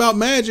talk about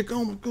Magic.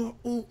 Oh, my God.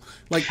 Oh.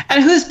 Like,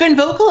 and who's been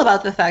vocal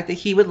about the fact that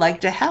he would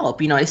like to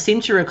help. You know, I seem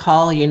to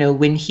recall, you know,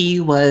 when he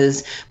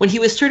was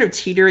sort of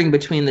teetering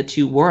between the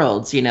two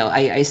worlds, you know,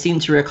 I seem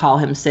to recall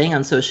him saying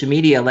on social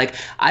media, like,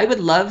 I would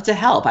love to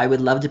help. I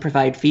would love to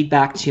provide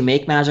feedback to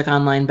make Magic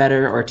Online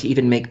better, or to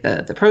even make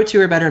the Pro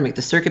Tour better, make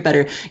the circuit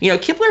better. You know,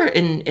 Kibler,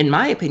 in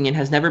my opinion,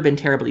 has never been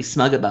terribly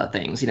smug about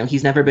things. You know,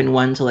 he's never been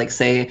one to like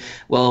say,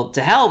 well,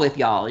 to hell with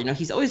y'all. You know,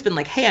 he's always been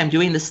like, hey, I'm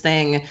doing this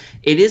thing.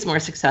 It is more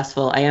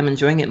successful. I am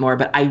enjoying it more,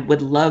 but I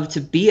would love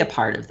to be a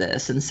part of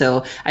this. And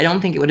so I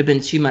don't think it would have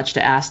been too much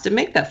to ask to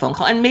make that phone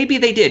call. And maybe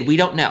they did. We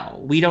don't know.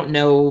 We don't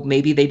know.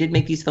 Maybe they did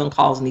make these phone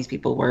calls and these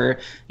people were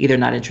either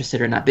not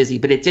interested or not busy.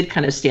 But it did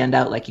kind of stand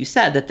out, like you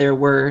said, that there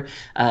were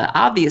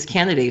obvious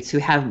candidates who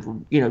have,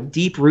 you know,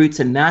 deep roots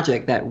in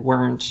Magic that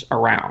weren't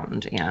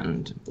around.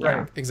 And yeah.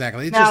 Right.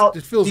 Exactly.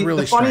 It feels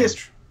really strange.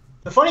 strange.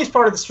 The funniest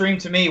part of the stream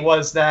to me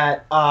was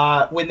that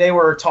when they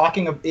were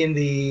talking in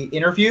the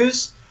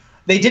interviews,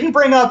 they didn't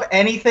bring up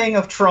anything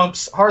of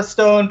Trump's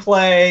Hearthstone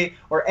play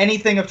or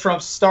anything of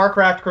Trump's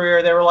StarCraft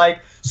career. They were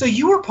like, so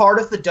you were part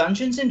of the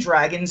Dungeons &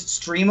 Dragons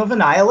Stream of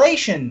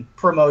Annihilation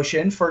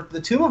promotion for the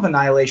Tomb of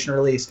Annihilation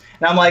release.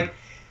 And I'm like,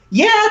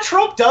 yeah,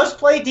 Trump does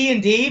play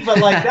D&D, but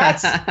like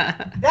that's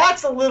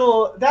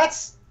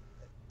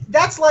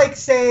like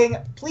saying,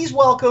 please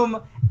welcome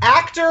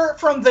actor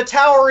from The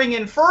Towering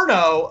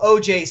Inferno,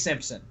 O.J.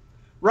 Simpson,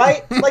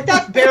 right? Like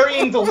that's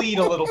burying the lead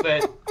a little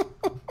bit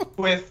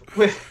with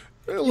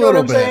you know what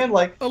I'm saying?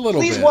 Like,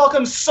 please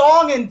welcome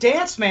song and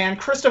dance man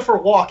Christopher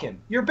Walken.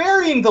 You're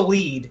burying the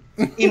lead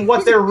in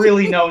what they're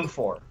really known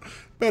for.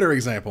 Better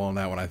example on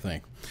that one, I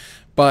think.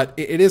 But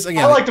it is,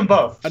 again... I liked them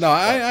both. No,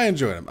 I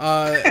enjoyed them.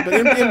 But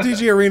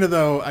MTG Arena,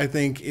 though, I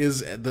think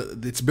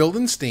it's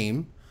building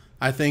steam.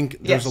 I think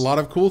there's a lot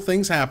of cool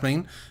things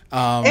happening.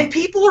 And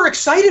people are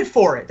excited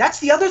for it. That's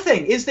the other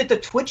thing, is that the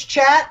Twitch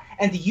chat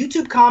and the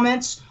YouTube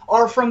comments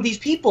are from these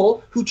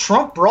people who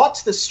Trump brought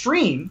to the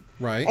stream.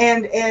 Right.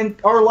 And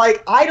are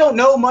like, I don't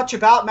know much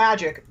about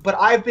Magic, but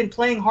I've been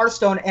playing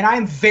Hearthstone, and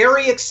I'm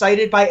very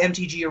excited by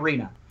MTG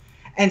Arena.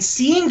 And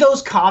seeing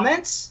those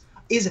comments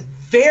is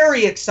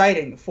very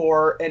exciting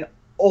for an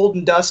old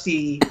and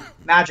dusty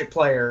Magic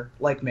player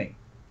like me.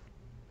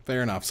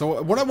 Fair enough.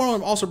 So what I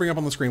want to also bring up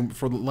on the screen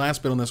for the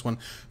last bit on this one,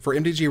 for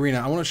MTG Arena,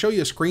 I want to show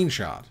you a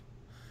screenshot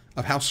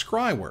of how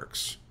Scry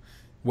works,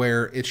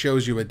 where it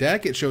shows you a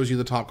deck, it shows you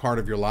the top card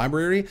of your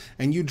library,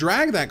 and you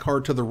drag that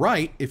card to the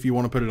right if you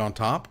want to put it on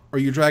top, or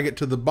you drag it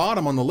to the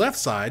bottom on the left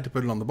side to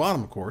put it on the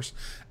bottom, of course.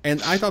 And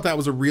I thought that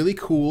was a really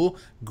cool,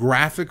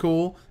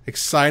 graphical,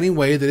 exciting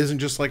way that isn't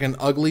just like an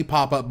ugly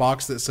pop-up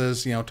box that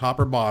says, you know,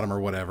 top or bottom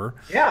or whatever.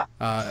 Yeah.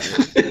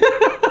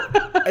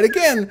 And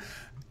again,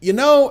 you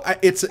know,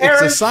 it's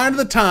a sign of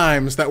the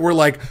times that we're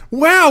like,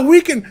 wow,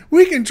 we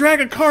can drag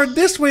a card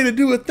this way to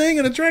do a thing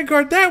and a drag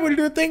card that way to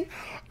do a thing.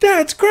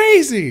 That's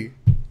crazy.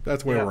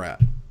 That's where we're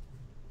at.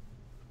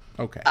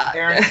 Okay.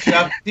 Aaron,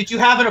 did you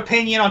have an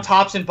opinion on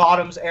tops and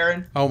bottoms,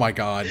 Aaron? Oh my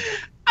God.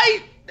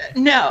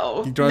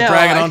 No. You don't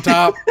drag it on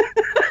top?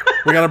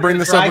 We got to bring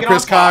this up with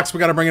Chris Cox. We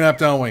got to bring it up,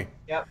 don't we?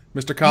 Yep.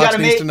 Mr. Cox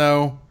needs to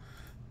know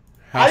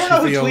how I don't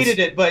know she who feels. tweeted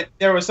it, but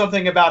there was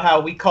something about how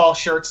we call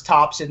shirts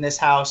tops in this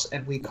house,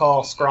 and we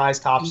call Scry's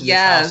tops in this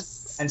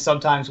house. And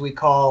sometimes we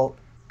call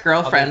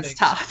girlfriends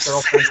tops.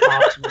 Girlfriends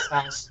tops in this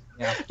house.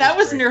 Yeah, that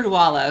was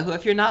Nerdwalla, who,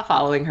 if you're not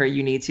following her,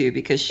 you need to,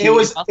 because she it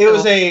was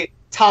a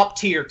top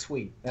tier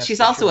tweet. She's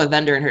also a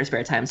vendor in her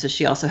spare time, so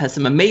she also has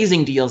some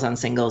amazing deals on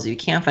singles you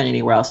can't find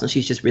anywhere else, and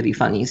she's just really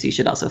funny. So you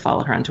should also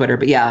follow her on Twitter.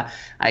 But yeah,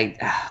 I'm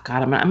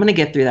gonna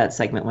get through that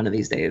segment one of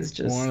these days.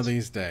 Just one of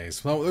these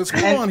days. Well, let's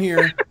go on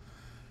here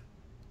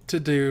to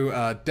do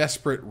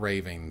Desperate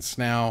Ravings.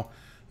 Now,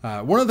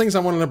 one of the things I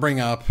wanted to bring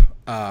up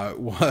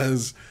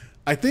was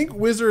I think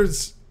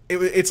Wizards.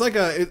 It's like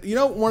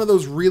one of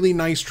those really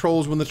nice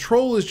trolls when the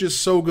troll is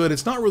just so good.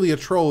 It's not really a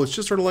troll. It's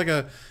just sort of like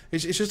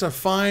it's just a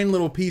fine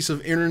little piece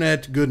of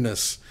internet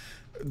goodness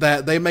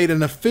that they made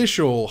an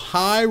official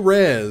high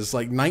res,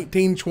 like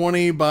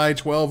 1920 by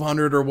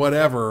 1200 or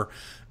whatever.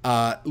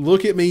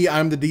 Look at me,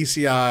 I'm the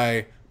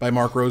DCI by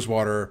Mark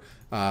Rosewater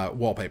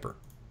wallpaper.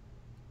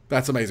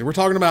 That's amazing. We're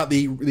talking about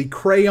the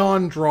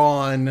crayon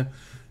drawn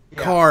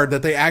card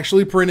that they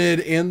actually printed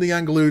in the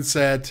unglued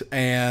set,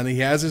 and he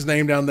has his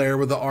name down there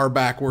with the R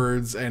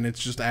backwards, and it's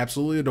just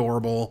absolutely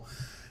adorable.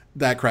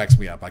 That cracks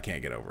me up. I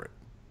can't get over it.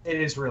 It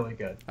is really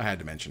good. I had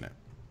to mention it.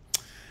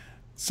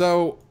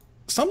 So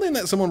something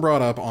that someone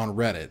brought up on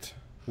Reddit,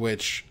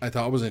 which I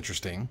thought was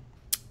interesting,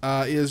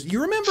 is you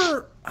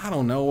remember, I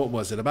don't know, what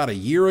was it, about a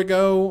year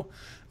ago?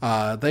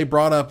 They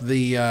brought up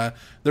there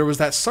was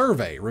that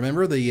survey,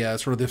 remember the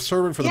sort of the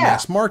survey for the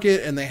mass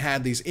market, and they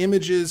had these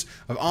images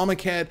of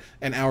Amonkhet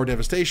and Our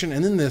Devastation,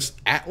 and then this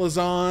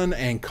Atlazon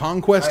and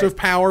Conquest of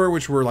Power,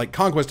 which were like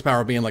Conquest of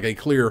Power being like a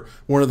clear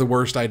one of the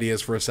worst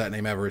ideas for a set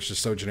name ever. It's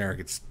just so generic,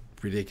 it's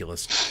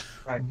ridiculous.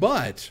 Right.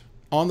 But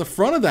on the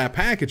front of that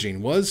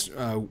packaging was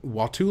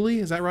Watuli,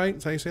 is that right?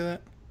 Is that how you say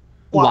that?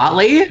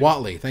 Watley?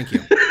 Watley, thank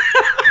you.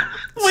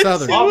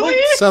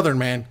 Southern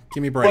man,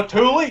 give me a break.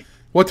 Watuli?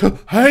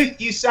 Hey,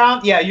 you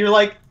sound you're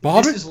like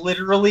Bobby? This is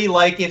literally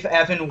like if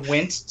Evan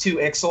went to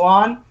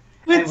Ixalan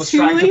and was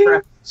trying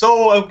to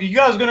so you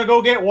guys gonna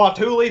go get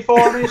Watuli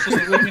for me so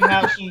that we can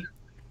have some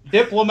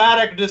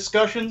diplomatic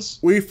discussions?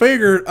 We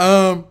figured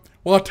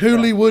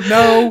Watuli would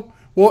know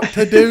what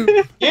to do.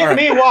 Get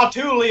me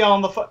Watuli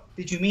on the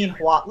Did you mean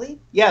Watley?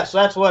 Yes,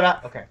 that's what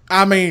okay.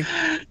 I mean,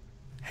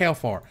 how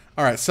far?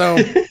 All right, so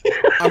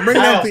I'm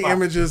bringing up the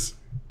images.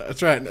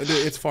 That's right.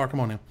 It's far. Come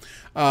on now.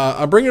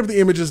 I'm bringing up the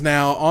images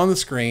now on the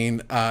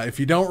screen. If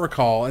you don't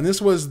recall, and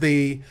this was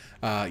the,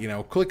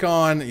 click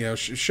on,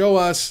 show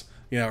us,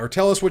 or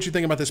tell us what you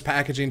think about this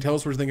packaging. Tell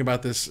us what you think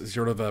about this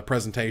sort of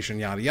presentation,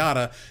 yada,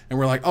 yada. And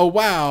we're like, oh,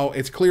 wow,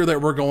 it's clear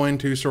that we're going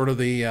to sort of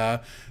the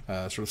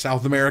sort of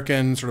South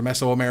American, sort of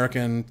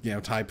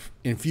Mesoamerican, type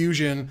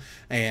infusion.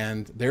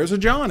 And there's a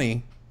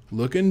Johnny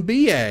looking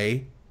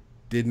BA.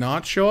 Did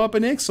not show up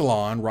in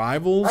Ixalan.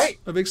 Rivals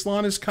of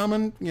Ixalan is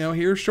coming,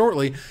 here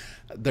shortly.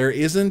 There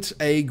isn't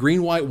a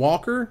green-white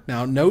walker.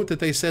 Now, note that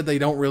they said they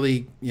don't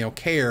really,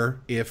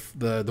 care if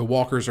the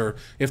walkers are,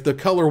 if the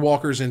color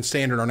walkers in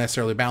standard are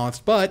necessarily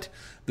balanced, but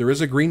there is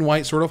a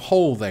green-white sort of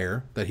hole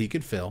there that he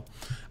could fill.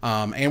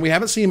 And we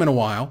haven't seen him in a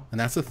while, and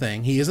that's the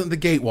thing. He isn't the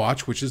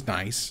Gatewatch, which is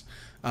nice.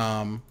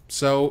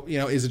 So,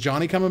 is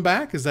Johnny coming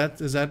back? Is that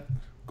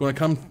going to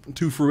come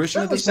to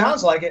fruition? It certainly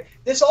sounds like it.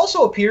 This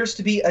also appears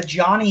to be a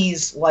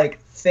Johnny's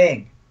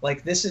thing.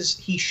 Like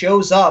he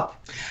shows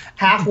up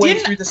halfway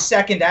through the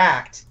second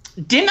act.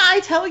 Didn't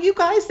I tell you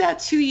guys that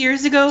 2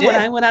 years ago when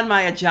I went on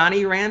my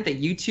Ajani rant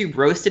that YouTube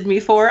roasted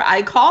me for?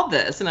 I called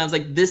this and I was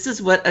like, this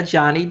is what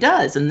Ajani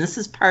does. And this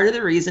is part of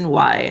the reason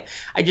why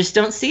I just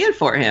don't see it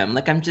for him.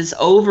 Like, I'm just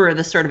over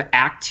the sort of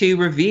Act 2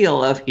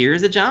 reveal of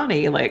here's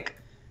Ajani. Like,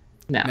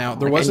 no. Now,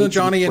 there wasn't a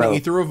Johnny in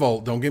Aether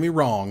Revolt. Don't get me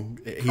wrong.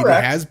 He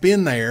has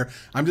been there.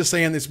 I'm just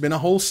saying it's been a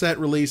whole set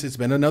release. It's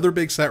been another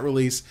big set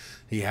release.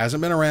 He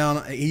hasn't been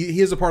around.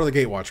 He is a part of the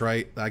Gatewatch,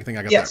 right? I think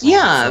I got that wrong.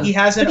 Yeah. He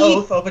has an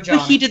oath of a Johnny.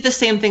 But he did the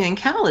same thing in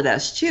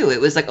Kaladesh, too. It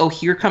was like, oh,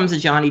 here comes a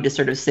Johnny to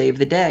sort of save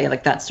the day.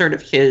 Like, that's sort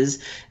of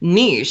his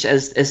niche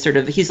as sort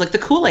of, he's like the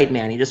Kool-Aid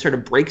man. He just sort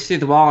of breaks through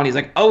the wall and he's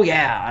like, oh,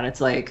 yeah. And it's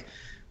like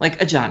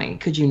a Johnny.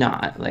 Could you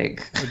not?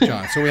 Like,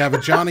 So we have a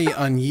Johnny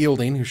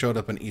Unyielding who showed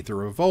up in Aether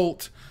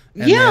Revolt.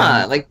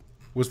 And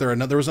was there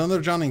another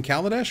Johnny in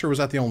Kaladesh, or was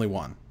that the only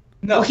one?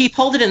 No, well, he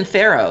pulled it in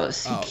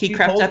Theros. He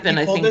crept up in.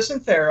 He pulled this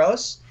in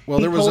Theros. Well,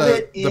 there was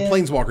the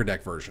Planeswalker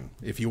deck version,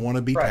 if you want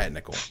to be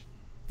technical.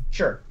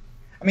 Sure,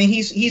 I mean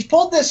he's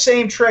pulled this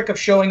same trick of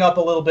showing up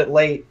a little bit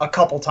late a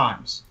couple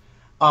times.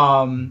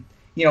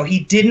 He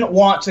didn't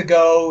want to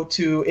go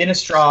to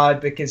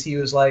Innistrad because he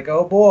was like,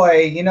 oh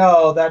boy,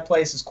 that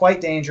place is quite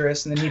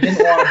dangerous, and then he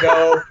didn't want to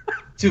go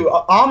to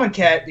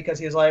Amonkhet because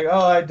he was like,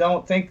 oh, I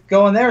don't think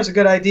going there is a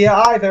good idea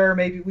either.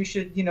 Maybe we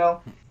should,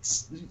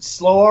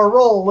 slow our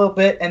roll a little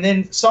bit. And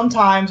then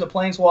sometimes a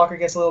Planeswalker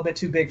gets a little bit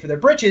too big for their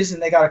britches,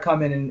 and they got to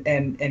come in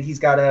and he's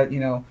got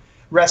to,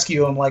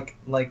 rescue him like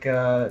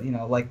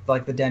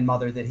the den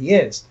mother that he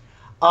is.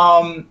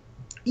 I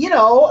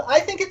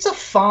think it's a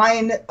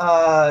fine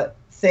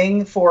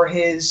thing for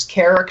his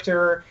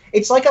character.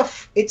 It's like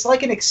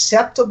an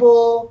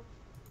acceptable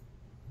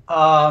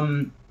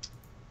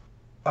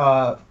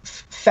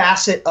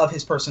facet of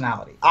his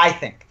personality, I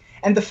think.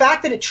 And the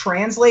fact that it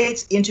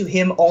translates into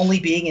him only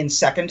being in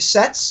second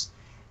sets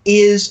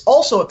is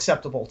also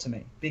acceptable to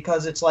me,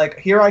 because it's like,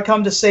 here I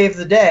come to save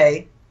the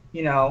day,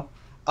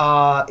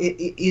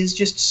 it is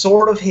just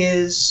sort of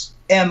his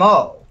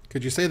MO.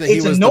 Could you say that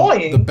he was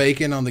the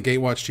bacon on the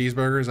Gatewatch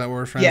cheeseburger? Is that what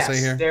we're trying to say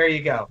here? Yes, there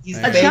you go. He's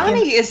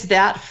Johnny is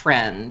that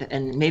friend,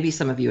 and maybe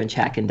some of you in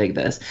chat can dig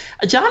this.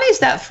 Johnny's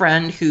that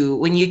friend who,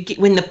 when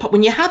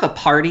you have a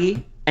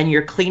party and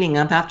you're cleaning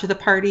up after the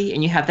party,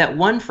 and you have that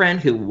one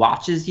friend who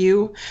watches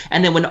you,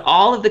 and then when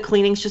all of the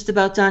cleaning's just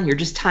about done, you're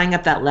just tying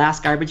up that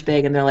last garbage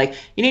bag, and they're like,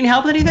 "You need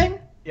help with anything?"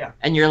 Yeah.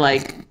 And you're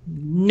like,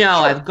 "No,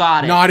 I've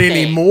got it. Not Thanks."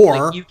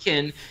 anymore. Like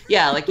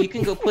you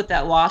can go put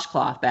that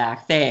washcloth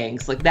back.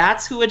 Thanks. Like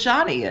that's who a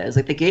Johnny is.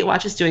 Like the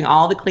Gatewatch is doing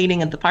all the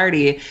cleaning at the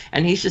party,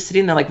 and he's just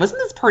sitting there like, "Wasn't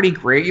this party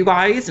great, you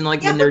guys?" And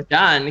like when they're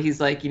done, he's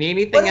like, "You need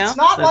anything else?"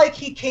 But it's not like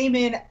he came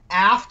in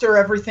after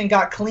everything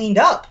got cleaned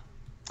up.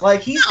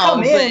 Like he's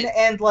come in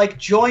and like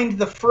joined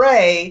the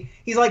fray.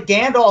 He's like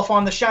Gandalf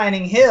on the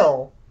Shining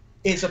Hill,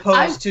 as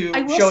opposed to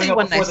showing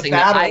up before the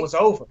battle was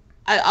over.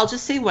 I'll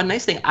just say one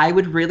nice thing. I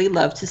would really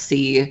love to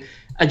see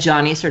a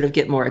Johnny sort of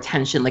get more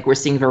attention like we're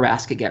seeing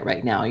Veraska get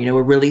right now. You know,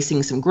 we're really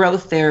seeing some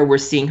growth there. We're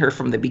seeing her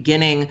from the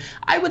beginning.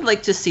 I would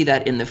like to see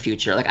that in the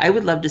future. Like I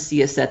would love to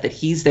see a set that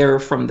he's there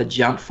from the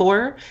jump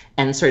for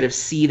and sort of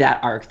see that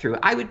arc through.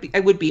 I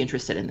would be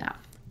interested in that.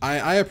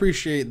 I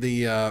appreciate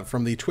the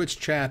from the Twitch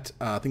chat,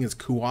 I think it's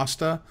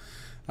Kuwasta,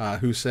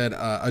 who said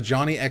a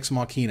Johnny Ex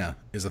Machina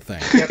is a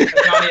thing. Yep,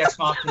 Johnny Ex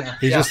Machina.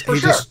 He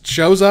just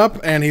shows up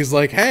and he's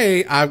like,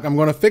 "Hey, I'm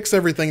going to fix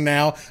everything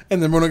now,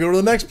 and then we're going to go to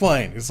the next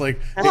plane." It's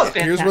like,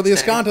 here's where the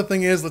Escanta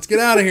thing is. Let's get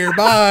out of here.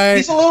 Bye.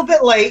 He's a little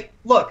bit late.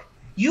 Look,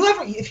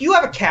 if you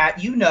have a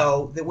cat, you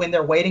know that when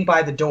they're waiting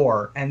by the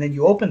door, and then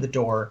you open the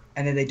door,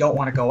 and then they don't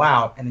want to go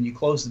out, and then you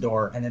close the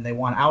door, and then they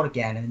want out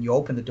again, and then you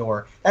open the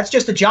door. That's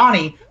just a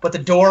Johnny, but the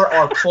door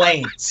are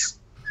planes.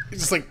 He's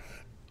just like,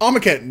 I'm a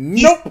cat.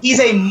 Nope. He's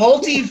a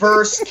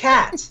multiverse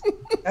cat.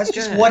 That's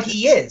just what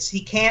he is.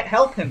 He can't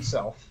help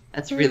himself.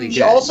 That's really good.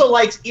 He also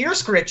likes ear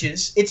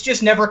scritches. It's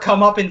just never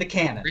come up in the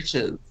canon.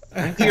 Scritches.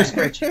 Ear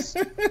scritches.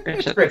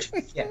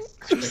 Scritches. Yes.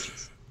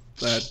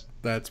 Scritches.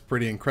 That's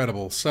pretty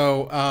incredible.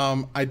 So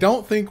I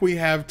don't think we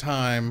have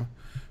time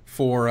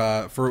for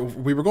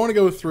we were going to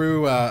go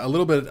through a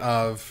little bit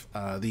of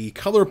the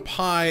Color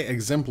Pie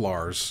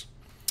exemplars.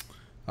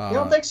 You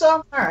don't think so?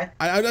 All right.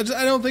 I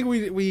don't think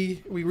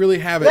we really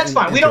have it. That's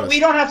fine. We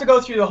don't have to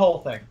go through the whole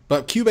thing.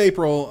 But Cube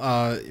April,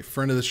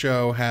 friend of the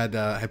show, had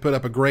put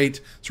up a great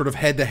sort of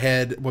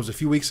head-to-head. What was it, a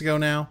few weeks ago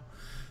now?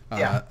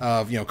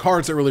 Of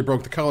cards that really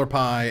broke the Color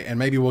Pie, and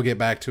maybe we'll get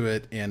back to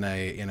it in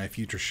a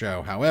future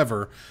show.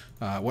 However,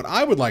 what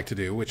I would like to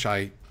do, which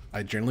I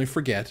generally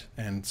forget,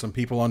 and some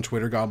people on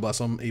Twitter, God bless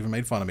them, even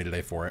made fun of me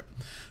today for it,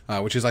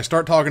 which is I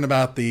start talking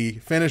about the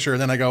finisher,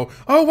 and then I go,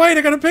 "Oh wait,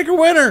 I got to pick a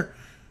winner."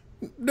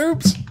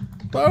 Oops.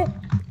 Well,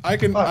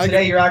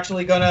 today you're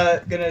actually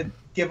gonna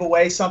give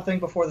away something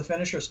before the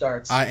finisher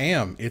starts. I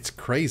am. It's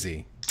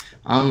crazy.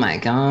 Oh my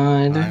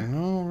god. I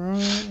know,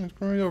 right? It's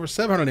probably over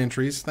 700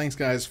 entries. Thanks,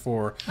 guys,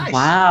 for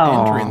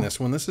entering this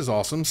one. This is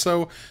awesome.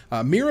 So,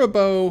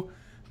 Mirabeau,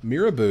 I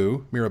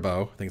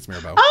think it's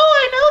Mirabeau. Oh,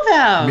 I know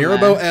them.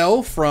 Mirabeau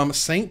L from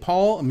St.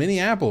 Paul,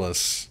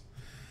 Minneapolis.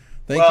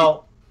 Thank you.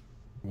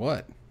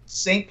 What?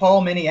 St.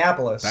 Paul,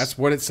 Minneapolis. That's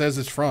what it says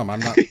it's from. I'm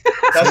not.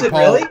 Does it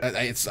really?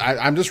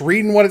 I'm just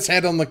reading what it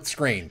said on the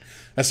screen.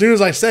 As soon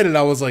as I said it,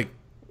 I was like,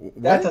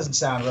 what? That doesn't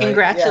sound right.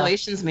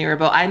 Congratulations,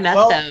 Mirabeau. I met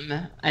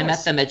them. I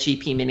met them at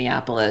GP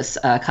Minneapolis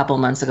a couple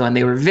months ago, and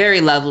they were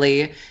very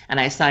lovely. And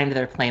I signed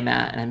their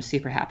playmat, and I'm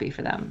super happy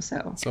for them.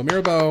 So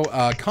Mirabeau,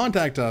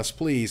 contact us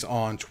please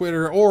on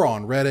Twitter or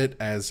on Reddit,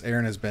 as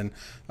Aaron has been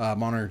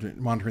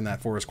monitoring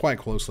that for us quite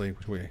closely,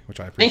 which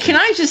I appreciate. And can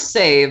I just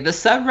say, the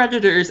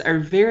subredditors are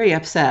very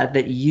upset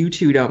that you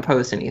two don't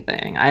post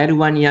anything. I had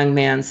one young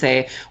man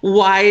say,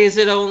 "Why is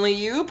it only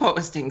you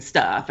posting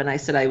stuff?" And I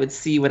said I would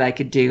see what I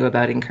could do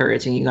about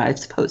encouraging you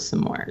guys to post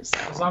some more.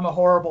 Because I'm a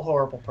horrible,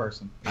 horrible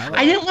person.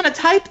 I didn't want to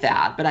type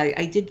that, but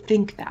I did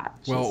think that.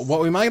 Well,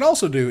 what we might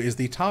also do is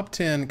the top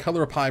 10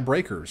 Color Pie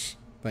breakers,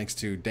 thanks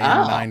to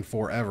Dan9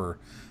 Forever.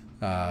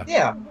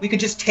 We could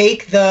just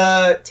take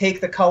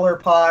the Color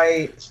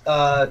Pie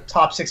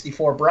top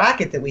 64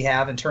 bracket that we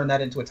have and turn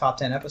that into a top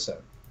 10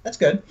 episode. That's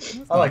good.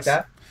 I like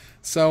that.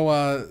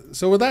 So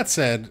with that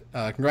said,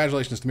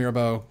 congratulations to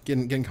Mirabeau. Get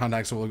in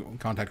contact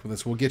with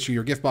us. We'll get you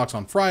your gift box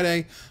on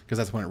Friday because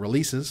that's when it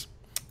releases.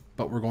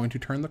 But we're going to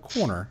turn the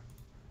corner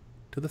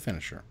to the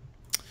finisher.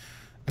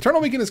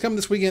 Eternal Weekend is coming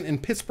this weekend in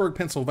Pittsburgh,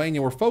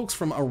 Pennsylvania, where folks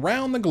from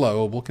around the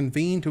globe will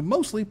convene to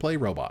mostly play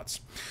robots.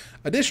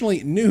 Additionally,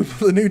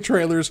 the new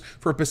trailers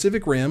for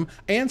Pacific Rim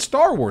and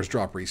Star Wars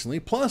dropped recently,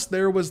 plus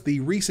there was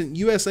the recent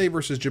USA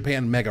vs.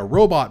 Japan Mega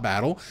Robot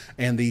Battle,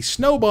 and the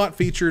Snowbot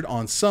featured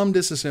on Some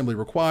Disassembly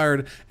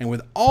Required, and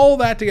with all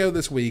that to go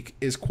this week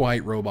is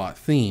quite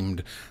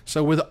robot-themed.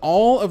 So with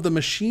all of the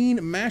machine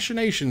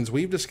machinations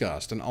we've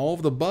discussed, and all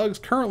of the bugs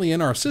currently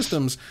in our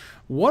systems,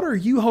 what are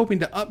you hoping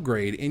to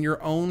upgrade in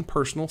your own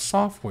personal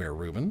software,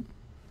 Ruben?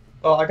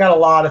 Well, I got a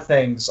lot of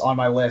things on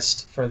my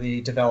list for the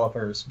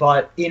developers,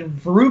 but in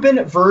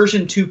Ruben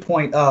version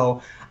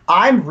 2.0,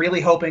 I'm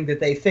really hoping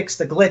that they fix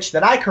the glitch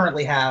that I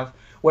currently have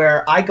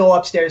where I go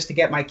upstairs to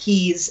get my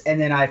keys, and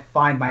then I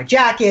find my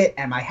jacket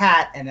and my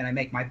hat, and then I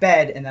make my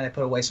bed, and then I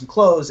put away some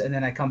clothes, and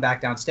then I come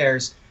back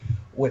downstairs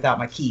without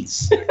my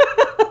keys.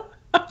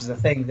 Which is a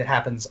thing that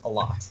happens a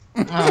lot.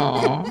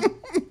 Oh,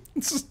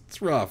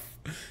 It's rough.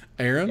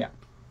 Aaron? Yeah.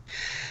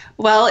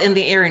 Well, in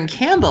the Aaron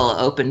Campbell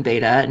open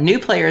beta, new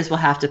players will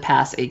have to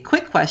pass a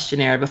quick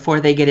questionnaire before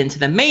they get into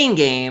the main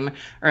game,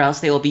 or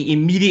else they will be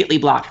immediately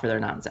blocked for their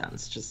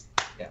nonsense. Just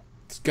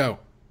Let's go.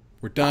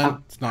 We're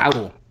done. It's not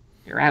cool.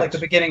 You're out. Like the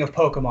beginning of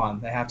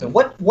Pokemon, they have to.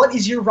 What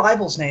is your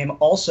rival's name?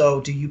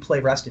 Also, do you play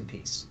Rest in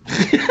Peace?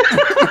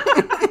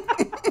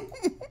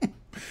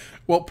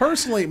 Well,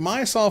 personally,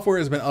 my software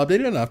has been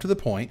updated enough to the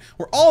point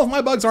where all of my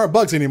bugs aren't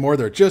bugs anymore.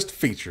 They're just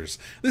features.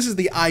 This is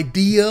the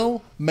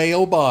ideal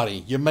male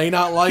body. You may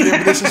not like it,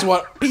 but this is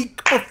what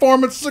peak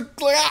performance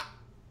looks like.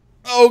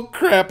 Oh,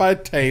 crap. I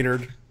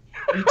tatered.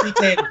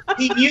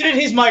 He muted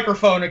his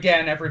microphone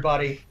again,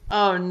 everybody.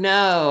 Oh,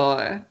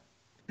 no.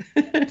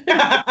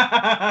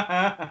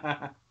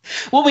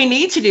 What we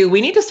need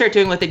to start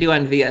doing what they do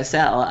on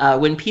VSL.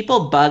 When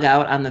people bug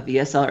out on the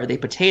VSL or they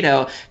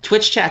potato,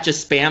 Twitch chat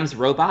just spams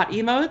robot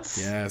emotes.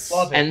 Yes.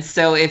 Love it. And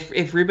so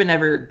if Ruben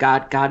ever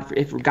God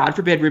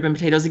forbid Ruben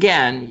potatoes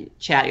again,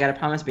 chat, you got to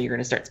promise me you're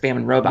going to start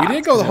spamming robots. We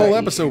did go the whole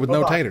episode with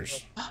no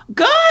taters.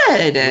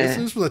 Good.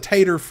 This was a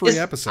tater-free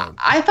episode.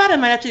 I thought it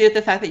might have to do with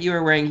the fact that you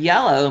were wearing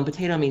yellow, and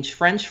potato means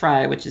French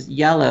fry, which is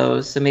yellow.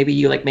 So maybe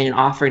you like made an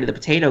offering to the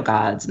potato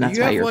gods, and that's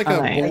why you're like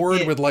fine. A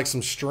board with like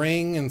some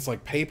string and it's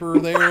like paper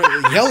there.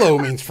 Yellow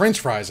means French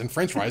fries, and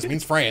French fries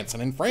means France,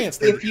 and in France,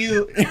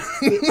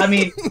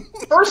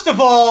 first of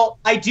all,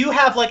 I do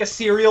have like a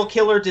serial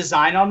killer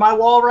design on my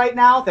wall right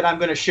now that I'm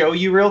going to show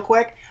you real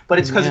quick, but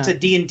it's because it's a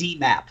D&D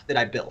map that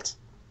I built.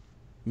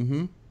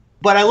 Mm-hmm.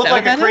 But I look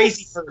like a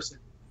crazy person.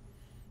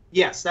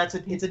 Yes,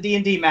 it's a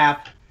D&D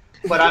map,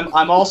 but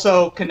I'm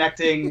also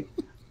connecting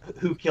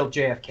who killed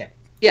JFK.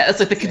 Yeah, it's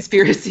like the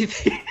conspiracy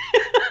thing.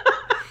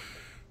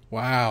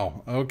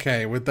 Wow.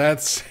 Okay. With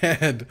that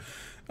said,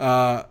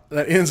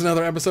 that ends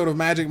another episode of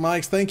Magic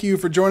Mics. Thank you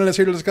for joining us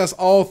here to discuss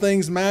all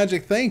things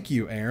Magic. Thank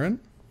you, Aaron.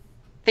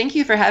 Thank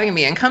you for having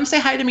me, and come say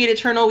hi to me at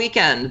Eternal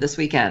Weekend this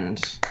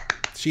weekend.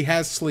 She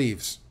has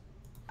sleeves.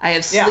 I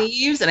have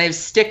sleeves and I have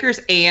stickers,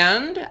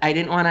 and I'm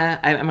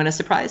going to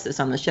surprise this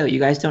on the show. You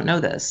guys don't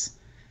know this.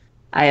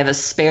 I have a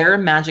spare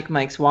Magic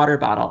Mike's water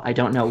bottle. I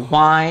don't know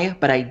why,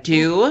 but I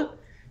do.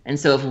 And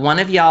so if one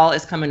of y'all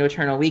is coming to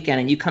Eternal Weekend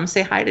and you come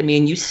say hi to me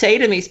and you say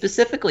to me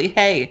specifically,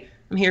 hey,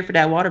 I'm here for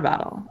that water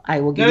bottle, I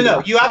will give you.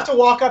 No. You have to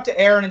walk up to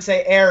Aaron and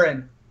say,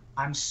 Aaron,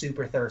 I'm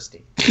super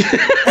thirsty.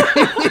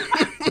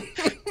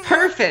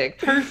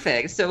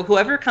 Perfect. So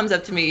whoever comes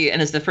up to me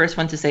and is the first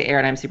one to say,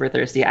 Aaron, I'm super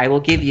thirsty, I will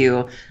give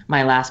you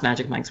my last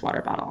Magic Mike's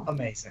water bottle.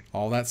 Amazing.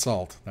 All that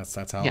salt. That's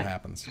how it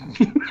happens.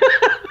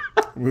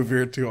 Move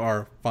here to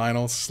our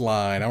final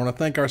slide. I want to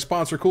thank our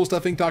sponsor,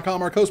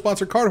 CoolStuffInc.com, our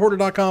co-sponsor,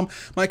 CardHoarder.com,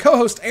 my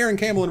co-host, Aaron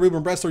Campbell and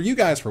Ruben Bressler, you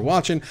guys for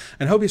watching,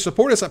 and hope you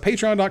support us at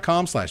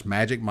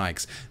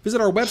Patreon.com/MagicMics. Visit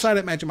our website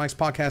at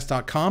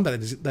MagicMicsPodcast.com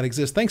that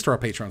exists thanks to our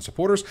Patreon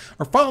supporters.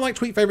 Or follow, like,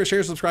 tweet, favorite,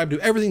 share, subscribe, do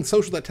everything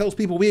social that tells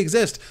people we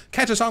exist.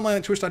 Catch us online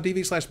at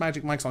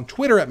Twitch.tv/MagicMics, on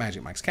Twitter at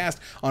MagicMicsCast,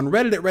 on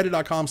Reddit at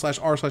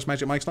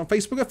Reddit.com/r/MagicMics, on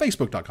Facebook at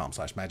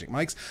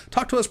Facebook.com/MagicMics.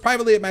 Talk to us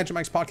privately at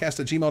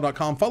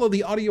MagicMicsPodcast@gmail.com. Follow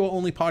the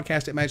audio-only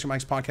podcast at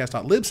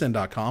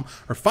MagicMicsPodcast.libsyn.com,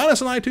 or find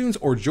us on iTunes,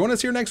 or join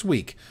us here next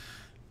week.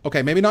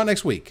 Okay, maybe not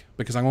next week,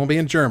 because I'm going to be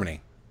in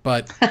Germany,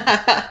 but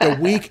the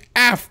week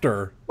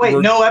after. Wait,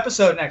 no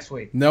episode next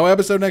week. No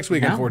episode next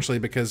week, unfortunately,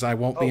 because I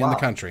won't be in the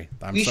country.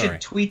 We should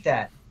tweet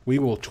that. We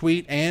will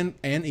tweet and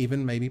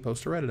even maybe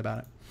post to Reddit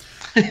about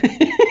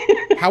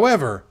it.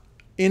 However,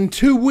 in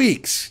 2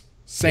 weeks,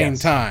 same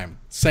time,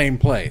 same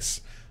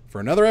place, for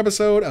another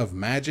episode of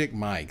Magic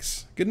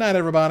Mics. Good night,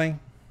 everybody.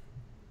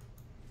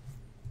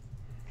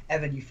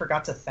 Evan, you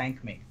forgot to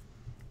thank me.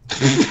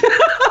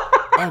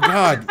 Oh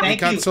God!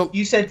 Thank you.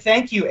 You said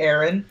thank you,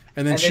 Aaron,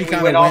 and then she we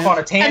went off on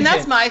a tangent. And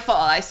that's my fault.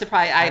 My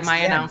surprise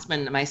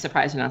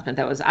announcement.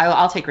 That was.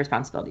 I'll take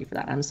responsibility for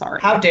that. I'm sorry.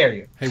 How dare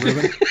you? Hey,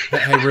 Ruben.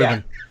 Hey, Ruben.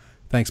 Yeah.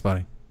 Thanks,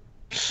 buddy.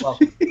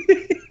 Welcome.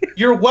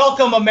 You're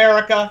welcome,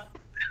 America.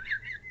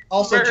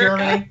 Also, America.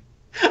 Germany.